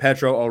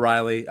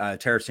 O'Reilly,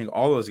 Tarasenko,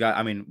 all those guys.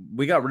 I mean,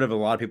 we got rid of a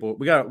lot of people.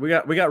 We got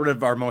rid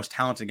of our most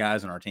talented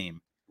guys on our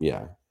team.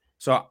 Yeah.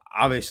 So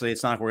obviously,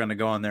 it's not like we're going to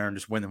go in there and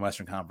just win the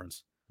Western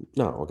Conference.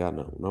 No, well, God,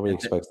 no. Nobody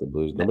expects the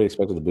Blues. Nobody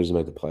expected the Blues to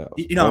make the playoffs.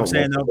 You know what I'm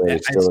saying, though?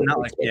 It's not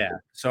like,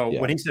 So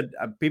when he said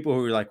people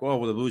who were like,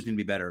 well, the Blues need to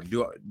be better.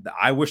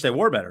 I wish they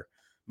were better.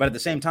 But at the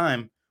same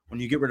time, when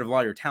you get rid of a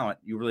lot of your talent,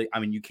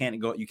 you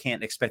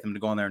can't expect them to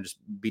go in there and just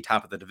be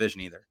top of the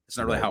division either. It's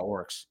not really how it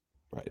works.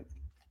 Right.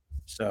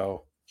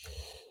 So.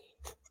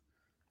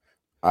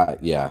 I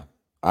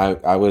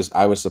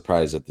was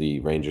surprised that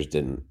the Rangers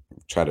didn't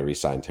try to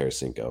re-sign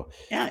Tarasenko.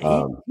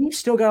 Yeah, he's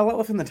still got a lot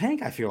left in the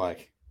tank, I feel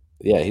like.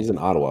 Yeah, he's in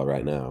Ottawa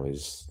right now.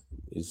 He's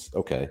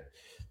okay.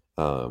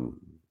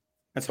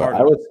 That's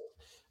hard.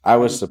 I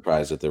was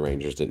surprised that the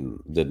Rangers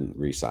didn't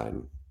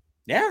re-sign.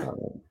 Yeah,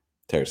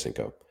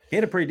 Tarasenko. He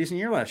had a pretty decent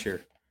year last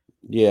year.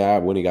 Yeah,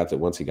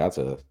 once he got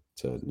to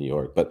New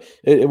York, but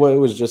it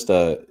was just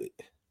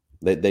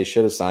they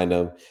should have signed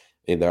him.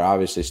 And they're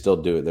obviously still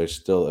doing. They're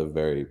still a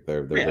very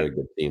very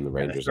good team. The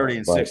Rangers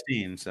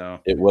 30-16. So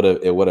it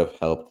would have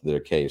helped their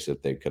case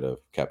if they could have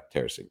kept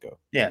Tarasenko.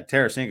 Yeah,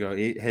 Tarasenko.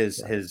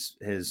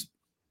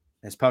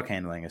 His puck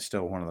handling is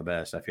still one of the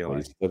best. I feel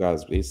like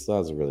he still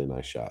has a really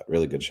nice shot,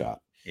 really good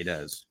shot. He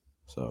does.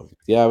 So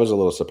yeah, I was a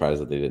little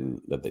surprised that they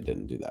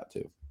didn't do that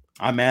too.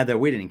 I'm mad that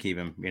we didn't keep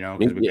him. We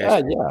didn't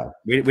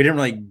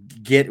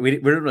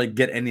really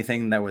get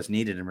anything that was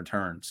needed in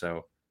return.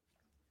 So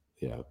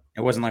yeah,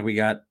 it wasn't like we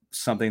got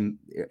something.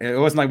 It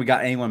wasn't like we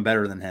got anyone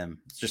better than him.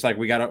 It's just like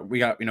we got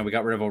rid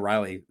of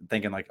O'Reilly,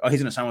 thinking like, oh, he's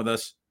going to sign with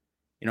us,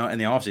 in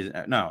the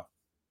offseason. No,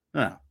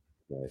 right.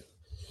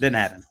 Didn't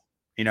happen.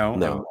 We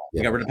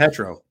got rid of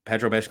Petro.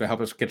 Petro basically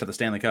helped us get to the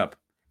Stanley Cup.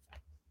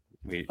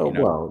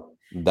 Well,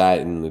 that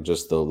and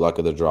just the luck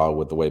of the draw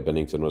with the way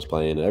Bennington was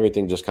playing, and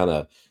everything just kind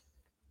of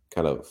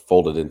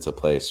folded into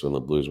place when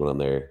the Blues went on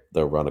their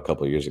run a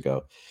couple of years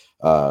ago.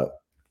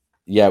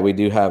 Yeah, we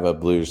do have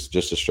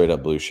just a straight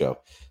up Blues show.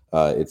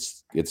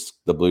 It's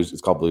the Blues.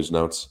 It's called Blues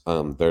Notes.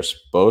 They're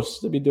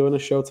supposed to be doing a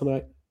show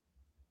tonight,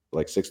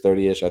 like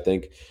 6:30ish, I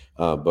think.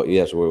 But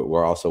yes,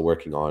 we're also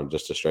working on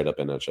just a straight up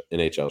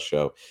NHL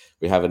show.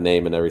 We have a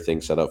name and everything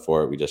set up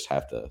for it. We just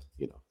have to,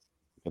 get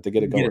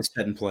it going. Get it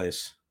set in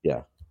place.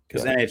 Yeah,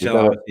 because NHL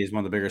obviously is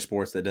one of the bigger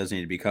sports that does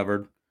need to be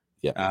covered.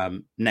 Yeah,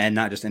 and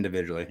not just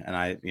individually.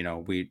 And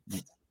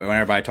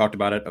whenever I talked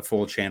about it, a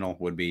full channel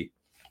would be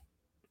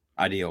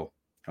ideal.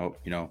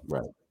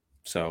 Right.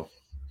 So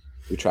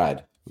we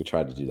tried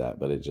to do that,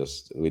 but there's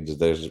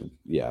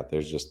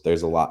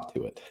a lot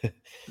to it.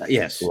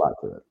 Yes, a lot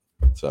to it.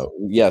 So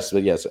yes,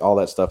 all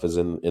that stuff is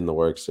in the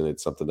works, and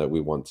it's something that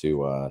we want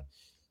to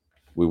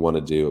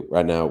do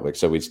right now. Like,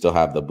 so we still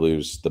have the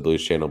Blues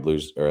channel,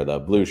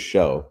 the Blues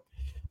show,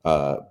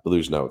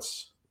 Blues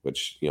Notes,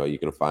 which you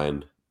can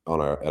find at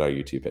our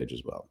YouTube page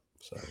as well.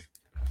 So,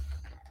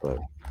 but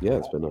yeah,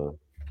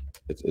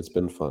 it's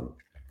been fun.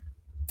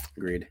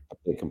 Agreed. I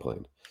can't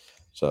complain.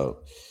 So,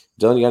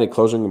 Dylan, you got any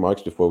closing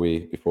remarks before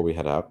we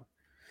head out?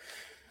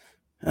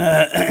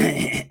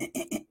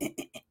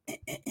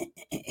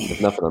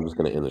 If nothing, I'm just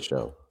going to end the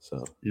show.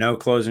 So no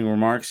closing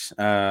remarks.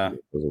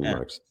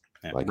 Remarks.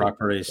 Yeah. Brock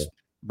Purdy's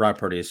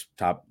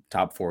top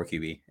 4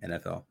 QB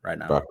NFL right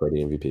now. Brock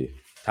Purdy MVP.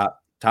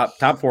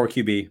 Top 4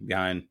 QB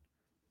behind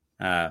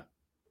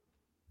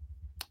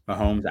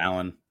Mahomes,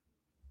 Allen,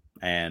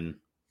 and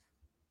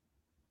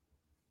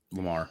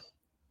Lamar.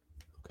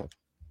 Okay,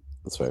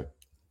 that's fair.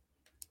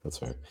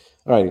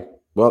 All right.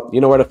 Well, you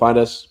know where to find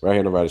us, right here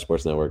on the Rider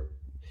Sports Network.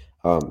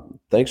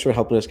 Thanks for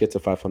helping us get to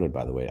 500,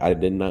 by the way. I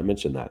did not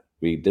mention that.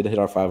 We did hit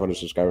our 500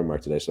 subscriber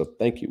mark today, so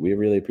thank you. We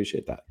really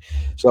appreciate that.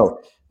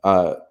 So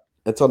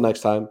until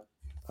next time,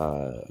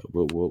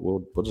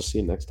 we'll just see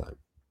you next time.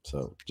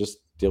 So just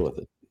deal with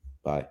it.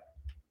 Bye.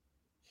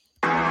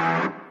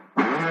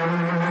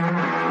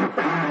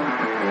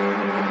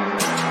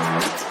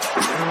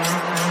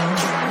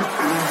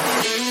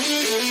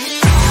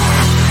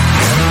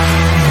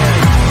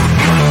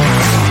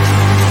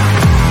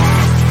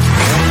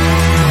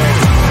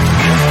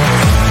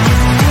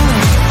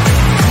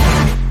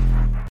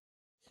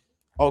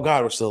 Oh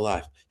God, we're still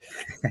alive.